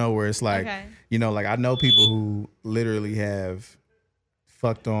 Like, you know, where it's like, you know, like I know people who literally have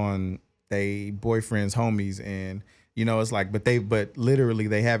fucked on they boyfriend's homies, and you know, it's like, but literally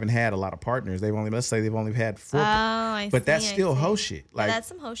they haven't had a lot of partners. Let's say they've only had 4. But that's still hoe shit. Like, that's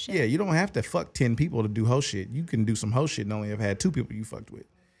some hoe shit. Yeah, you don't have to fuck 10 people to do hoe shit. You can do some hoe shit and only have had 2 people you fucked with.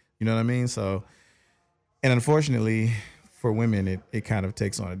 You know what I mean? So, and unfortunately for women, it kind of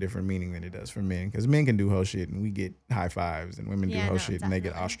takes on a different meaning than it does for men, because men can do hoe shit and we get high fives, and women do hoe shit and they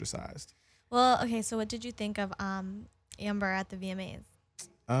get ostracized. Well, okay, so what did you think of Amber at the VMAs?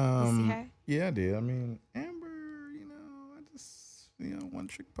 You see her? Yeah, I did. I mean, Amber, one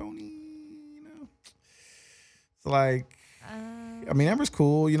trick pony, you know. It's like, I mean, Amber's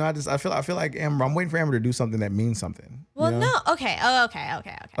cool, you know. I feel like Amber. I'm waiting for Amber to do something that means something. Well, you know? no, okay. Oh,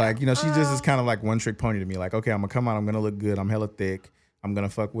 okay. Like, you know, she just is kind of like one trick pony to me. Like, okay, I'm gonna come out, I'm gonna look good, I'm hella thick, I'm gonna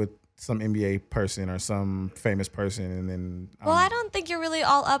fuck with some NBA person or some famous person, and then. Well, I don't think you're really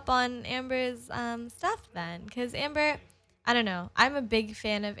all up on Amber's stuff then, because Amber, I don't know. I'm a big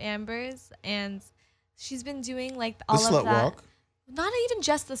fan of Amber's, and she's been doing like all the of slut that. walk. Not even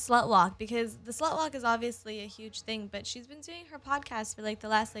just the slut walk, because the slut walk is obviously a huge thing, but she's been doing her podcast for like the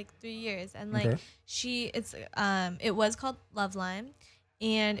last like 3 years, and like it was called Love Line,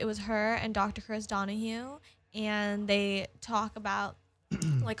 and it was her and Dr. Chris Donahue, and they talk about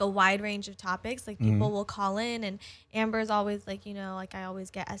like a wide range of topics. Like people will call in, and Amber's always like, you know, like I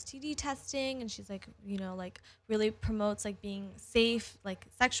always get STD testing, and she's like, you know, like really promotes like being safe like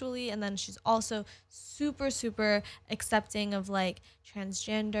sexually, and then she's also super accepting of like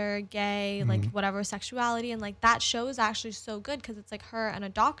transgender, gay, like whatever sexuality, and like that show is actually so good because it's like her and a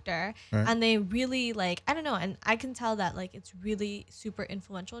doctor, and they really like, I don't know, and I can tell that like it's really super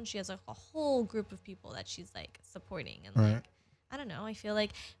influential, and she has like a whole group of people that she's like supporting, and like I don't know. I feel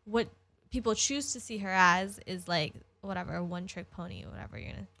like what people choose to see her as is like whatever, one trick pony, whatever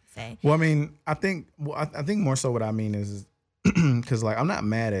you're gonna say. Well, I mean, I think more so what I mean is because like I'm not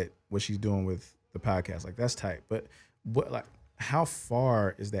mad at what she's doing with the podcast. Like that's tight. But what, like, how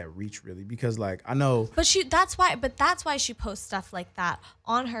far is that reach really? Because like I know, But that's why she posts stuff like that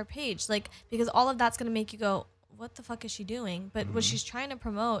on her page, like, because all of that's gonna make you go, what the fuck is she doing? But what she's trying to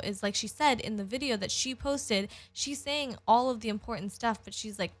promote is, like she said in the video that she posted, she's saying all of the important stuff, but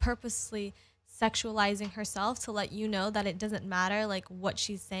she's like purposely sexualizing herself to let you know that it doesn't matter like what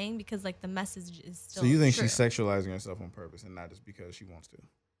she's saying, because like the message is still so you think true. she's sexualizing herself on purpose and not just because she wants to?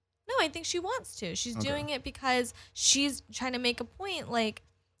 No, I think she wants to. She's Okay. doing it because she's trying to make a point, like,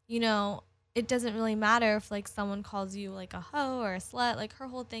 you know, it doesn't really matter if like someone calls you like a hoe or a slut. Like, her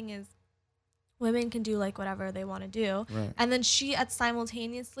whole thing is women can do like whatever they want to do. Right. And then she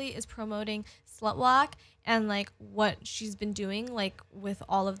simultaneously is promoting Slut Walk and like what she's been doing like with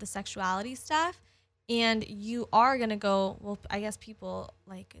all of the sexuality stuff. And you are going to go, well, I guess people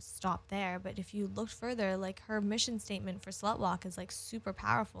like stop there. But if you look further, like her mission statement for Slut Walk is like super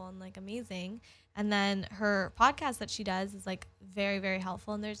powerful and like amazing. And then her podcast that she does is like very, very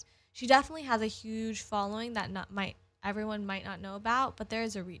helpful. And she definitely has a huge following that everyone might not know about, but there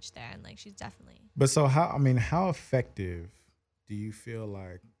is a reach there. And like, she's definitely. But so how effective do you feel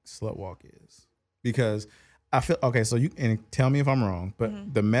like Slut Walk is? Because I feel okay. So and tell me if I'm wrong,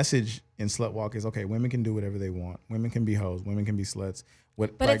 but the message in Slut Walk is okay. Women can do whatever they want. Women can be hoes. Women can be sluts.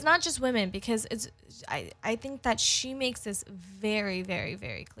 But it's not just women, because I think that she makes this very, very,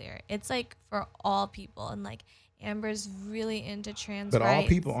 very clear. It's like for all people, and like Amber's really into trans But rights. all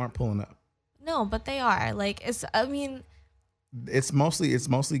people aren't pulling up. No, but they are. Like, It's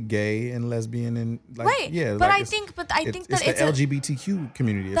mostly gay and lesbian and like right. yeah. But like I think that it's it's the LGBTQ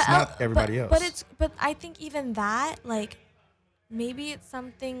community. It's not everybody else. But I think even that, like, maybe it's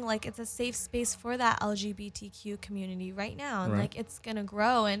something like it's a safe space for that LGBTQ community right now, and Right. like it's gonna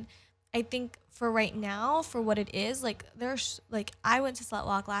grow. And I think for right now, for what it is, like there's like I went to Slut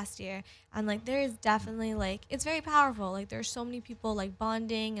Walk last year, and like there is definitely like it's very powerful. Like there's so many people like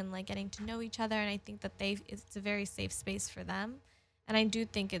bonding and like getting to know each other, and I think that it's a very safe space for them. And I do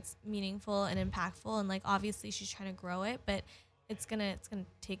think it's meaningful and impactful, and like obviously she's trying to grow it, but it's gonna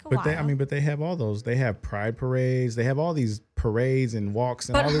take a while. But they have all those. They have pride parades. They have all these parades and walks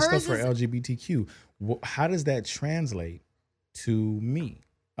and But all this stuff hers for is- LGBTQ. How does that translate to me,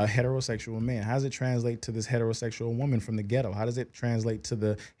 a heterosexual man? How does it translate to this heterosexual woman from the ghetto? How does it translate to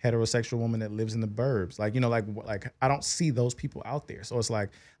the heterosexual woman that lives in the burbs? Like, you know, like I don't see those people out there. So it's like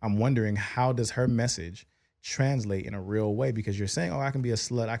I'm wondering, how does her message translate in a real way? Because you're saying, oh, I can be a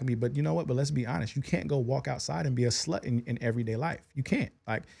slut, I can be, but you know what? But let's be honest, you can't go walk outside and be a slut in everyday life. You can't.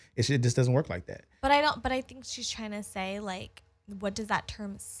 Like it just doesn't work like that. But I think she's trying to say, like, what does that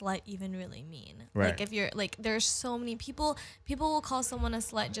term slut even really mean? Right. Like, if you're like, there's so many people will call someone a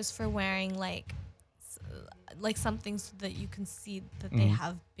slut just for wearing like something so that you can see that they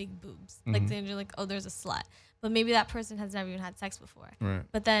have big boobs. Like they're like, oh, there's a slut. But maybe that person has never even had sex before. Right.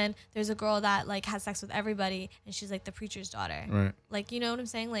 But then there's a girl that like has sex with everybody, and she's like the preacher's daughter. Right. Like, you know what I'm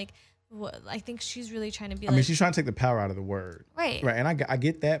saying? Like, I think she's really trying to be I mean, she's trying to take the power out of the word. Right. Right. And I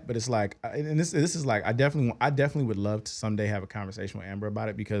get that, but it's like, and this is like, I definitely would love to someday have a conversation with Amber about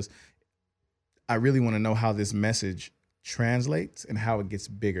it, because I really want to know how this message translates and how it gets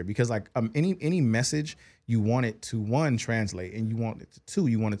bigger. Because like any message, you want it to, one, translate, and you want it to, two,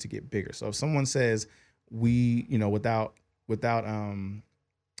 you want it to get bigger. So if someone says without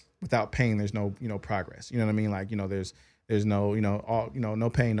pain, there's no, progress. You know what I mean? Like, there's no, no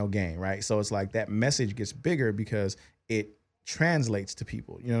pain, no gain, right? So it's like that message gets bigger because it translates to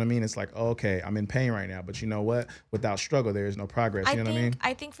people. You know what I mean? It's like, oh, okay, I'm in pain right now, but you know what? Without struggle, there is no progress. You know what I mean?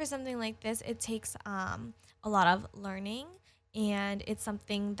 I think for something like this, it takes a lot of learning, and it's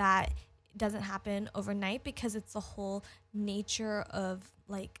something that doesn't happen overnight, because it's the whole nature of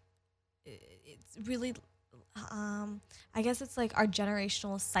like, it's really, I guess it's like our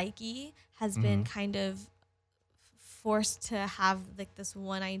generational psyche has been kind of forced to have like this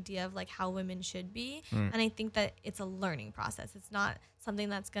one idea of like how women should be. And I think that it's a learning process. It's not something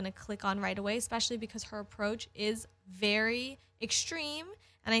that's going to click on right away, especially because her approach is very extreme.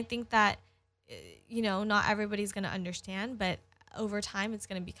 And I think that, not everybody's going to understand, but over time it's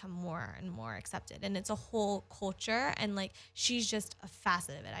going to become more and more accepted. And it's a whole culture, and like she's just a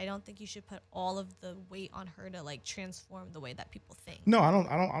facet of it. I don't think you should put all of the weight on her to like transform the way that people think. No,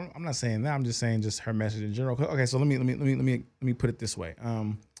 I'm not saying that. I'm just saying just her message in general. Okay, so let me put it this way.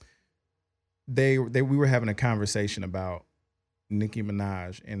 We were having a conversation about Nicki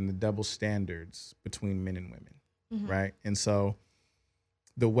Minaj and the double standards between men and women, right? And so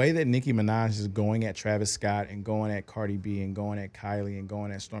the way that Nicki Minaj is going at Travis Scott and going at Cardi B and going at Kylie and going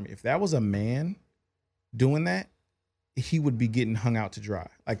at Stormi, if that was a man doing that, he would be getting hung out to dry.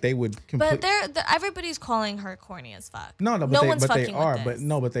 Like they would. But everybody's calling her corny as fuck. No, but no they, one's but they fucking are. with But this.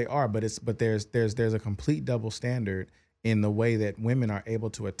 no, but they are. But there's a complete double standard in the way that women are able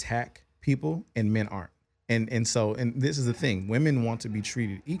to attack people and men aren't. And so this is the thing. Women want to be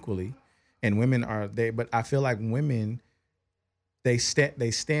treated equally, and women are they. But I feel like women, they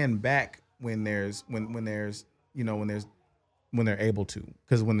stand back when they're able to,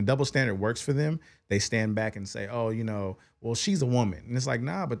 because when the double standard works for them, they stand back and say, oh, well, she's a woman. And it's like,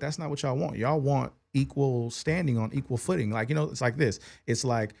 nah, but that's not what y'all want. Y'all want equal standing on equal footing. Like, it's like this. It's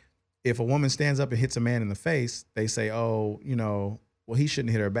like if a woman stands up and hits a man in the face, they say, oh, well, he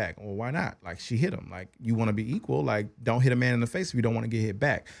shouldn't hit her back. Well, why not? Like, she hit him. Like, you want to be equal. Like, don't hit a man in the face if you don't want to get hit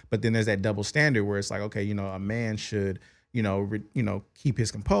back. But then there's that double standard where it's like, okay, a man should keep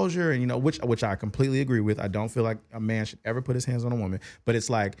his composure, and which I completely agree with. I don't feel like a man should ever put his hands on a woman, but it's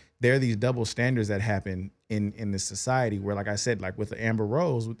like there are these double standards that happen in this society where, like I said, like with Amber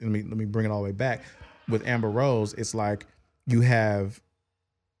Rose, let me bring it all the way back. With Amber Rose, it's like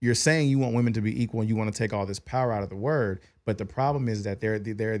you're saying you want women to be equal and you want to take all this power out of the word, but the problem is that there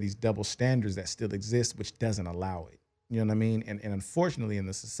are these double standards that still exist, which doesn't allow it. You know what I mean? And unfortunately, in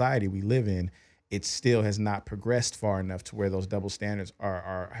the society we live in, it still has not progressed far enough to where those double standards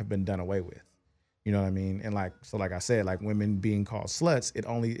have been done away with. You know what I mean? And like I said, like women being called sluts,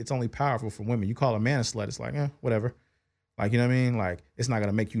 it's only powerful for women. You call a man a slut, it's like, whatever. Like, you know what I mean? Like, it's not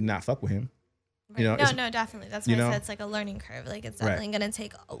gonna make you not fuck with him. Right. No, definitely. That's why I said it's like a learning curve. Like, it's definitely gonna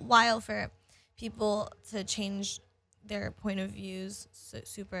take a while for people to change their point of views.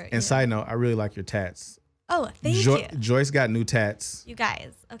 Super. And side note, I really like your tats. Oh, thank you. Joyce got new tats. You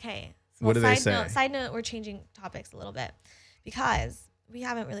guys, okay. Well, what do they say? Side note, we're changing topics a little bit because we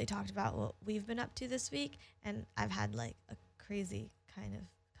haven't really talked about what we've been up to this week, and I've had like a crazy kind of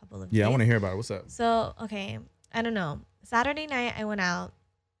couple of days. Yeah, I want to hear about it. What's up? So, okay, I don't know. Saturday night, I went out.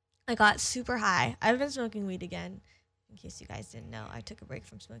 I got super high. I've been smoking weed again. In case you guys didn't know, I took a break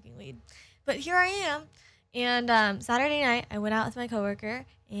from smoking weed. But here I am. And Saturday night, I went out with my coworker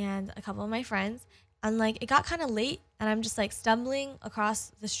and a couple of my friends. And, like, it got kind of late, and I'm just, like, stumbling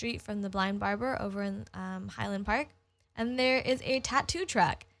across the street from the Blind Barber over in Highland Park. And there is a tattoo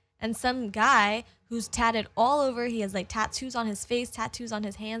truck. And some guy who's tatted all over, he has, like, tattoos on his face, tattoos on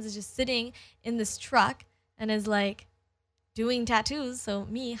his hands, is just sitting in this truck and is, like, doing tattoos. So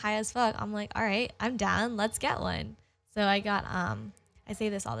me, high as fuck, I'm like, all right, I'm down. Let's get one. So I got, I say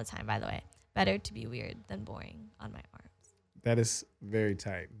this all the time, by the way, better to be weird than boring on my arms. That is very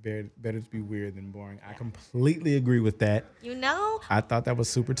tight. Better to be weird than boring. Yeah. I completely agree with that. I thought that was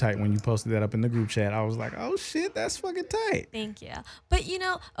super tight when you posted that up in the group chat. I was like, oh shit, that's fucking tight. Thank you. But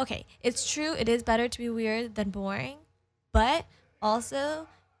okay, it's true. It is better to be weird than boring. But also,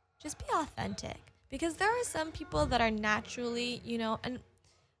 just be authentic. Because there are some people that are naturally, and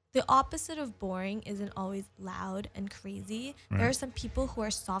the opposite of boring isn't always loud and crazy. Right. There are some people who are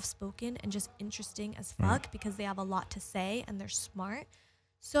soft-spoken and just interesting as fuck because they have a lot to say and they're smart.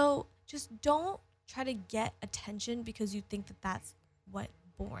 So just don't try to get attention because you think that that's what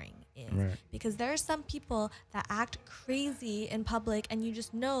boring is. Right. Because there are some people that act crazy in public and you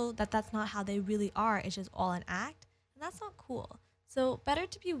just know that that's not how they really are. It's just all an act. And that's not cool. So better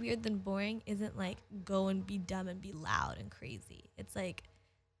to be weird than boring isn't like go and be dumb and be loud and crazy. It's like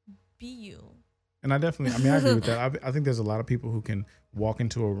be you. And I agree with that. I think there's a lot of people who can walk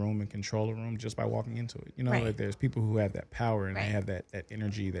into a room and control a room just by walking into it. Like there's people who have that power and they have that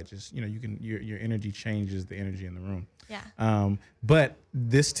energy that just, your energy changes the energy in the room. Yeah. But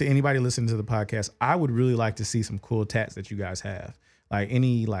this, to anybody listening to the podcast, I would really like to see some cool tats that you guys have. Like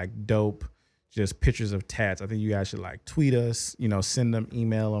any like dope just pictures of tats. I think you guys should like tweet us, send them,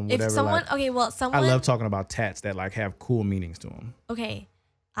 email them, whatever. If someone, I love talking about tats that like have cool meanings to them. Okay.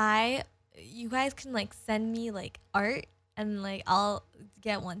 You guys can like send me like art and like I'll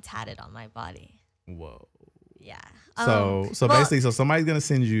get one tatted on my body. Whoa. Yeah. So basically, somebody's going to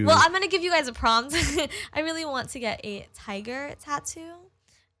send you. Well, I'm going to give you guys a prompt. I really want to get a tiger tattoo.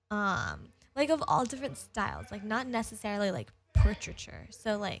 Like of all different styles, like not necessarily like portraiture.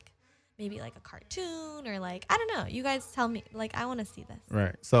 So like maybe like a cartoon or like, I don't know. You guys tell me. Like, I want to see this.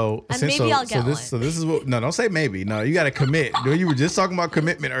 Right. So and maybe I'll get one. So this is what. No, don't say maybe. No, you got to commit. You were just talking about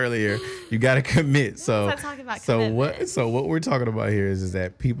commitment earlier. You got to commit. So what we're talking about here is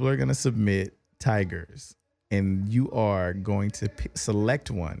that people are gonna submit tigers, and you are going to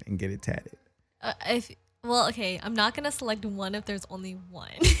select one and get it tatted. I'm not gonna select one if there's only one.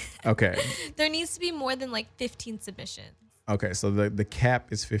 Okay. There needs to be more than like 15 submissions. Okay, so the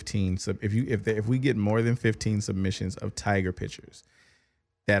cap is 15. So if we get more than 15 submissions of tiger pictures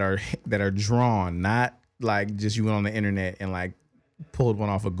that are drawn, not like just you went on the internet and like pulled one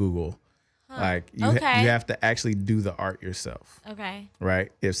off of Google. Like you have to actually do the art yourself. Okay.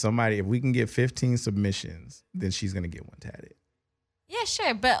 Right? If we can get 15 submissions, then she's gonna get one tatted. Yeah,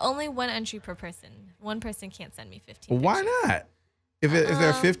 sure, but only one entry per person. One person can't send me 15. Well, why not? If there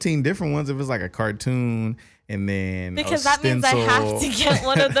are 15 different ones, if it's like a cartoon and then because that means I have to get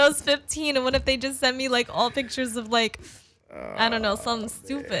one of those 15. And what if they just send me like all pictures of like I don't know, something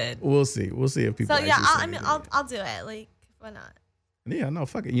stupid. We'll see if people. So yeah, I'll do it. Like, why not? Yeah, no,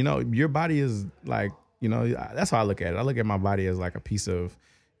 fuck it. You know, your body is like, you know, that's how I look at it. I look at my body as like a piece of,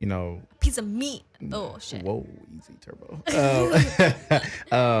 you know, a piece of meat. Oh shit. Whoa, easy turbo.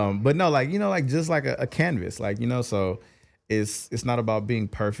 But no, like, you know, like just like a canvas, like, you know, so it's not about being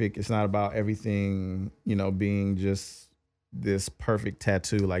perfect. It's not about everything, you know, being just this perfect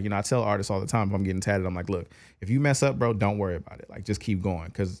tattoo. Like, you know, I tell artists all the time if I'm getting tatted, I'm like, look, if you mess up, bro, don't worry about it. Like, just keep going.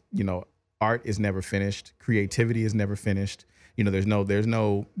 Because, you know, art is never finished. Creativity is never finished. You know, there's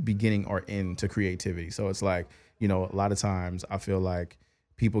no beginning or end to creativity. So it's like, you know, a lot of times I feel like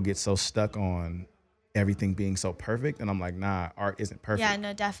people get so stuck on everything being so perfect. And I'm like, nah, art isn't perfect. Yeah,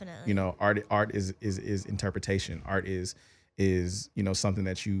 no, definitely. You know, art is interpretation. Art is, you know, something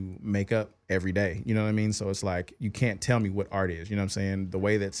that you make up every day. You know what I mean? So it's like, you can't tell me what art is. You know what I'm saying? The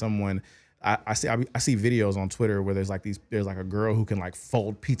way that someone, I see videos on Twitter where there's like a girl who can like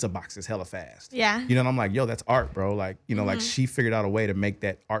fold pizza boxes hella fast. Yeah. You know, and I'm like, yo, that's art, bro. Like, you know, like she figured out a way to make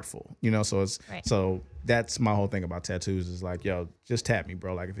that artful, you know? So so that's my whole thing about tattoos is like, yo, just tap me,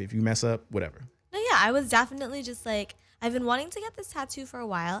 bro. Like if you mess up, whatever. No, yeah, I was definitely just like, I've been wanting to get this tattoo for a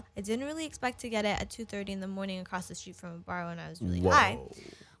while. I didn't really expect to get it at 2:30 in the morning across the street from a bar when I was really high.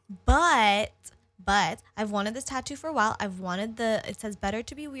 But I've wanted this tattoo for a while. I've wanted it says better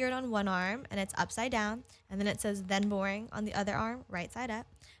to be weird on one arm and it's upside down. And then it says then boring on the other arm, right side up.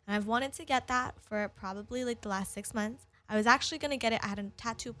 And I've wanted to get that for probably like the last 6 months. I was actually going to get it. I had a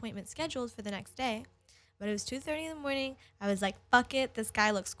tattoo appointment scheduled for the next day. But it was 2:30 in the morning. I was like, fuck it. This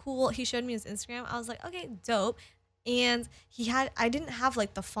guy looks cool. He showed me his Instagram. I was like, okay, dope. And I didn't have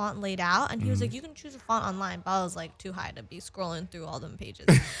like the font laid out, and he was like, you can choose a font online, but I was like too high to be scrolling through all them pages.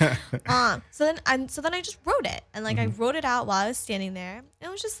 So then I just wrote it, and like I wrote it out while I was standing there, and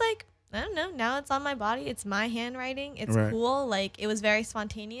it was just like, I don't know, now it's on my body, it's my handwriting, it's cool, like it was very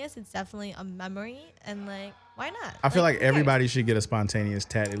spontaneous, it's definitely a memory, and like, why not? I feel like everybody should get a spontaneous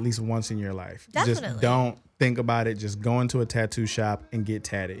tat at least once in your life. Definitely. Just don't think about it. Just go into a tattoo shop and get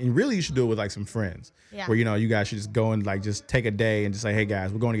tatted. And really, you should do it with like some friends. Yeah. Where, you know, you guys should just go and like just take a day and just say, hey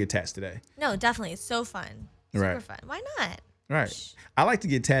guys, we're going to get tats today. No, definitely. It's so fun. Super fun. Why not? Right. I like to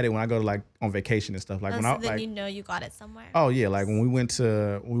get tatted when I go to like on vacation and stuff. Like when I then like, you know you got it somewhere. Oh yeah, like when we went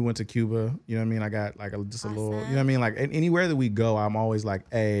to Cuba, you know what I mean? I got like just a little, you know what I mean? Like anywhere that we go, I'm always like,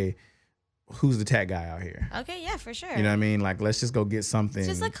 hey, who's the tat guy out here? Okay, yeah, for sure. You know what I mean? Like, let's just go get something. It's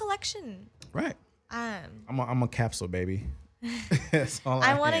just a collection. Right. I'm a capsule, baby. That's all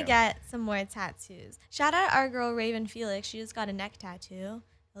I want to get some more tattoos. Shout out our girl Raven Felix. She just got a neck tattoo.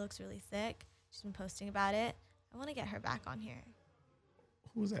 It looks really sick. She's been posting about it. I want to get her back on here.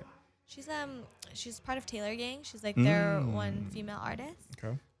 Who's that? She's part of Taylor Gang. She's like their one female artist.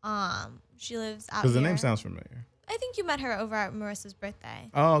 Okay. She lives out here. Because the name sounds familiar. I think you met her over at Marissa's birthday.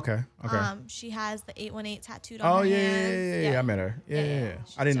 Oh, okay. Okay. She has the 818 tattooed on her hands. Yeah. I met her. Yeah.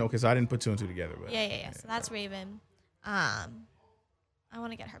 I didn't know because I didn't put two and two together. But yeah. So that's Raven. I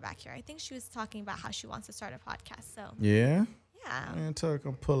want to get her back here. I think she was talking about how she wants to start a podcast. So yeah. Yeah. Tuck,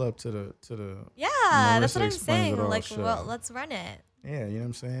 I'll pull up to the. Yeah, Marissa that's what I'm saying. Like, show. well, let's run it. Yeah, you know what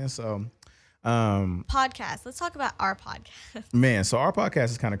I'm saying. So. Podcast. Let's talk about our podcast. Man, so our podcast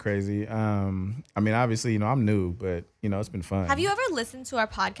is kind of crazy. I mean, obviously, you know, I'm new, but you know, it's been fun. Have you ever listened to our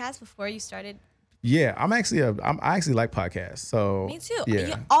podcast before you started? Yeah, I actually like podcasts. So me too.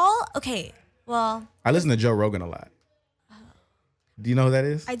 Yeah. Okay. Well, I listen to Joe Rogan a lot. Do you know who that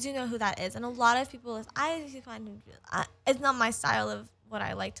is? I do know who that is, and a lot of people. It's not my style of what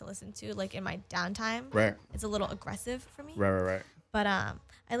I like to listen to, like in my downtime. Right. It's a little aggressive for me. Right. But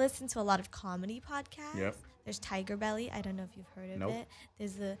I listen to a lot of comedy podcasts. Yep. There's Tiger Belly. I don't know if you've heard of it.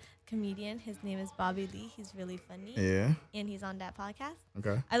 There's a comedian. His name is Bobby Lee. He's really funny. Yeah. And he's on that podcast.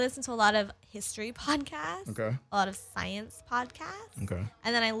 Okay. I listen to a lot of history podcasts. Okay. A lot of science podcasts. Okay.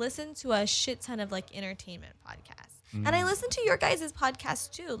 And then I listen to a shit ton of like entertainment podcasts. And I listen to your guys' podcasts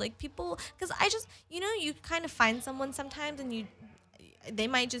too. Like people, because I just, you know, you kind of find someone sometimes and they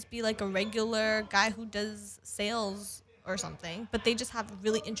might just be like a regular guy who does sales or something, but they just have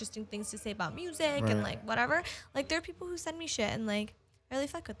really interesting things to say about music and like whatever. Like there are people who send me shit and like I really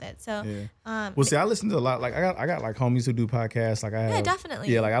fuck with it. So, yeah. Well, see, I listen to a lot. Like I got like homies who do podcasts. Like I have, definitely.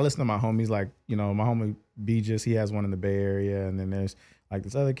 Yeah, like I listen to my homies. Like my homie Beegis, he has one in the Bay Area, and then there's like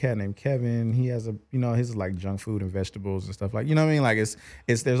this other cat named Kevin. He has his is like junk food and vegetables and stuff. Like what I mean. Like it's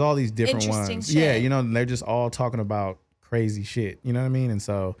there's all these different ones. Shit. Yeah, and they're just all talking about crazy shit. You know what I mean? And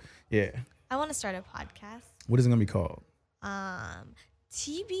so yeah. I want to start a podcast. What is it gonna be called?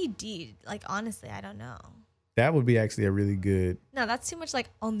 TBD. Like honestly, I don't know. That would be actually a really good. No, that's too much. Like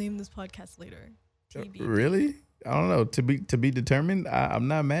I'll name this podcast later. TBD. Really? I don't know. To be determined. I'm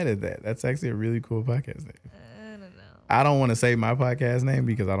not mad at that. That's actually a really cool podcast name. I don't know. I don't want to say my podcast name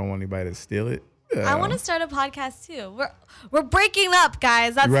because I don't want anybody to steal it. I want to start a podcast too. We're breaking up,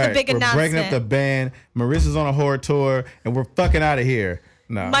 guys. That's the big announcement. We're breaking up the band. Marissa's on a horror tour, and we're fucking out of here.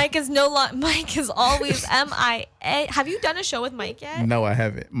 No. Mike is always MIA. Have you done a show with Mike yet? No, I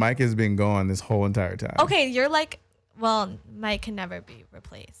haven't. Mike has been gone this whole entire time. Okay, you're like, well, Mike can never be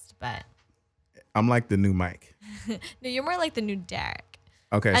replaced, but I'm like the new Mike. No, you're more like the new Derek.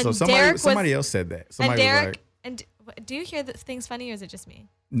 Okay, and so somebody else said that. Somebody and Derek, was like, and do you hear the things funny, or is it just me?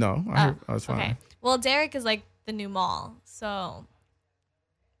 No, I was fine. Okay, well, Derek is like the new Maul, so.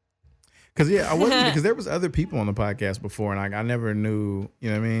 Because I wasn't because there was other people on the podcast before, and I never knew. You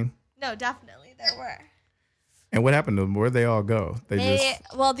know what I mean? No, definitely there were. And what happened to them? Where'd they all go?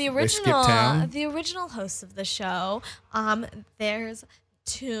 The original hosts of the show. There's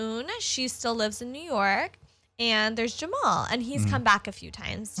Toon. She still lives in New York, and there's Jamal, and he's come back a few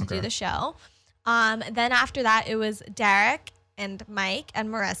times to do the show. Then after that, it was Derek and Mike and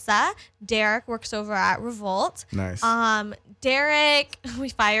Marissa. Derek works over at Revolt. Nice. Derek, we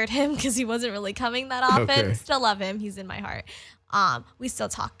fired him because he wasn't really coming that often. Okay. Still love him. He's in my heart. We still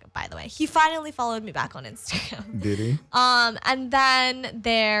talk, by the way. He finally followed me back on Instagram. Did he? And then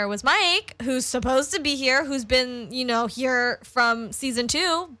there was Mike, who's supposed to be here, who's been, here from season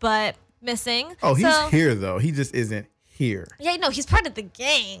 2, but missing. Oh, he's here though. He just isn't here. Yeah, no, he's part of the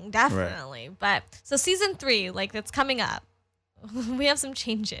gang, definitely. Right. But so season 3, that's coming up. We have some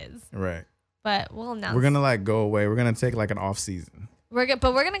changes. Right. But we'll announce. We're gonna go away. We're gonna take an off season. We're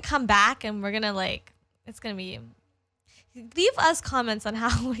gonna come back, and we're gonna it's gonna be. Leave us comments on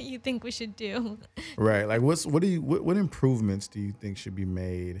what you think we should do. Right. Like what improvements do you think should be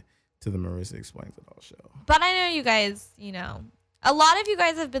made to the Marissa Explains It All show? But I know you guys, a lot of you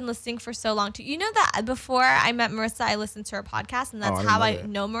guys have been listening for so long too. You know that before I met Marissa, I listened to her podcast, and that's how I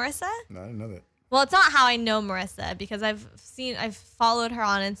know Marissa. No, I didn't know that. Well, it's not how I know Marissa because I've followed her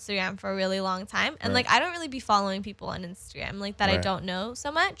on Instagram for a really long time. And I don't really be following people on Instagram that I don't know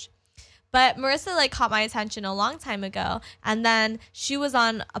so much. But Marissa caught my attention a long time ago. And then she was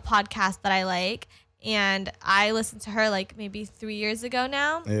on a podcast that I like. And I listened to her maybe 3 years ago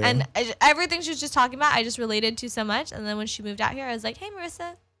now. Yeah. And everything she was just talking about, I just related to so much. And then when she moved out here, I was like, hey,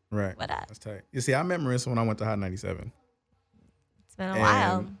 Marissa. Right. What up? That's tight. You see, I met Marissa when I went to Hot 97. It's been a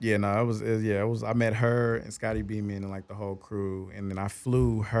while. Yeah, no, I met her and Scotty Beeman and the whole crew, and then I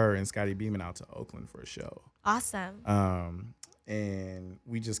flew her and Scotty Beeman out to Oakland for a show. Awesome. And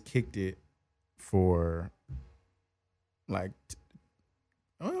we just kicked it for maybe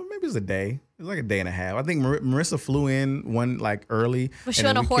it was a day. It was a day and a half. I think Marissa flew in one early. Was she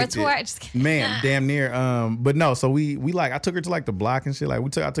on a horror tour? Just kidding. Man, damn near. But no. So we I took her to the block and shit. I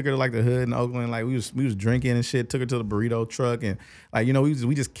took her to the hood in Oakland. We was drinking and shit. Took her to the burrito truck and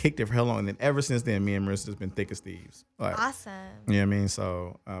we just kicked it for hell long. And then ever since then, me and Marissa just been thick as thieves. Awesome. You know what I mean?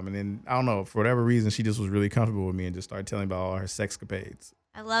 So and then I don't know, for whatever reason, she just was really comfortable with me and just started telling me about all her sexcapades.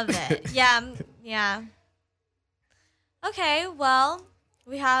 I love it. Yeah. Okay. Well,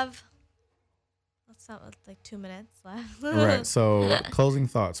 we have. It's not 2 minutes left. Right. So closing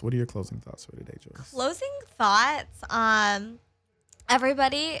thoughts. What are your closing thoughts for today, Joyce? Closing thoughts.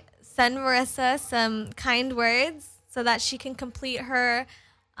 Everybody send Marissa some kind words so that she can complete her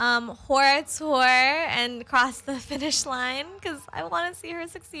horror tour and cross the finish line because I want to see her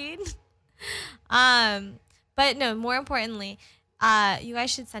succeed. But no, more importantly, you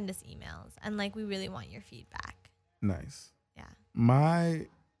guys should send us emails and we really want your feedback. Nice. Yeah. My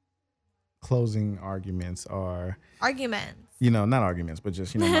closing arguments are not arguments, but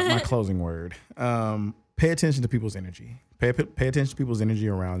just my closing word. Pay attention to people's energy. Pay attention to people's energy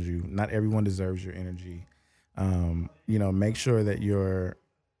around you. Not everyone deserves your energy. Make sure that you're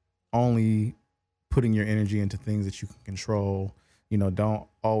only putting your energy into things that you can control. Don't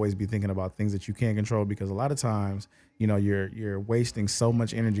always be thinking about things that you can't control because a lot of times, you're wasting so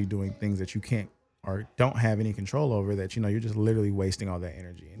much energy doing things that you can't or don't have any control over, that, you know, you're just literally wasting all that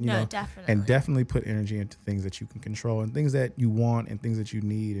energy. And, you No, know, definitely. And definitely put energy into things that you can control and things that you want and things that you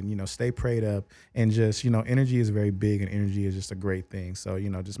need, and, you know, stay prayed up, and just, you know, energy is very big, and energy is just a great thing. So, you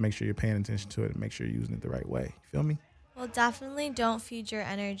know, just make sure you're paying attention to it and make sure you're using it the right way. You feel me? Well, definitely don't feed your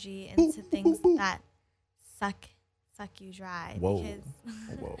energy into things that suck you dry. Whoa.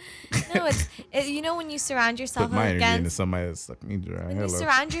 Because Whoa. no, you know, when you surround yourself Put my energy into against somebody that sucked me dry. when you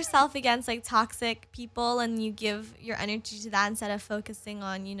surround yourself against like toxic people, and you give your energy to that instead of focusing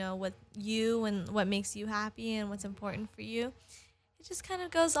on, you know, what you and what makes you happy and what's important for you, it just kind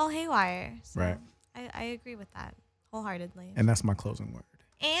of goes all haywire. So Right. I agree with that wholeheartedly. And that's my closing word.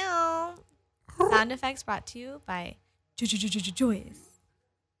 Ew. Sound effects brought to you by Joyce.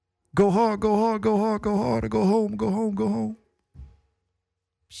 Go hard, go hard, go hard, go hard, or go home, go home, go home.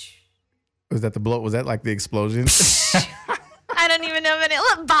 Was that the blow? Was that like the explosion? I don't even know what it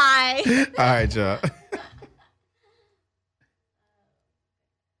looked. Bye. All right, y'all.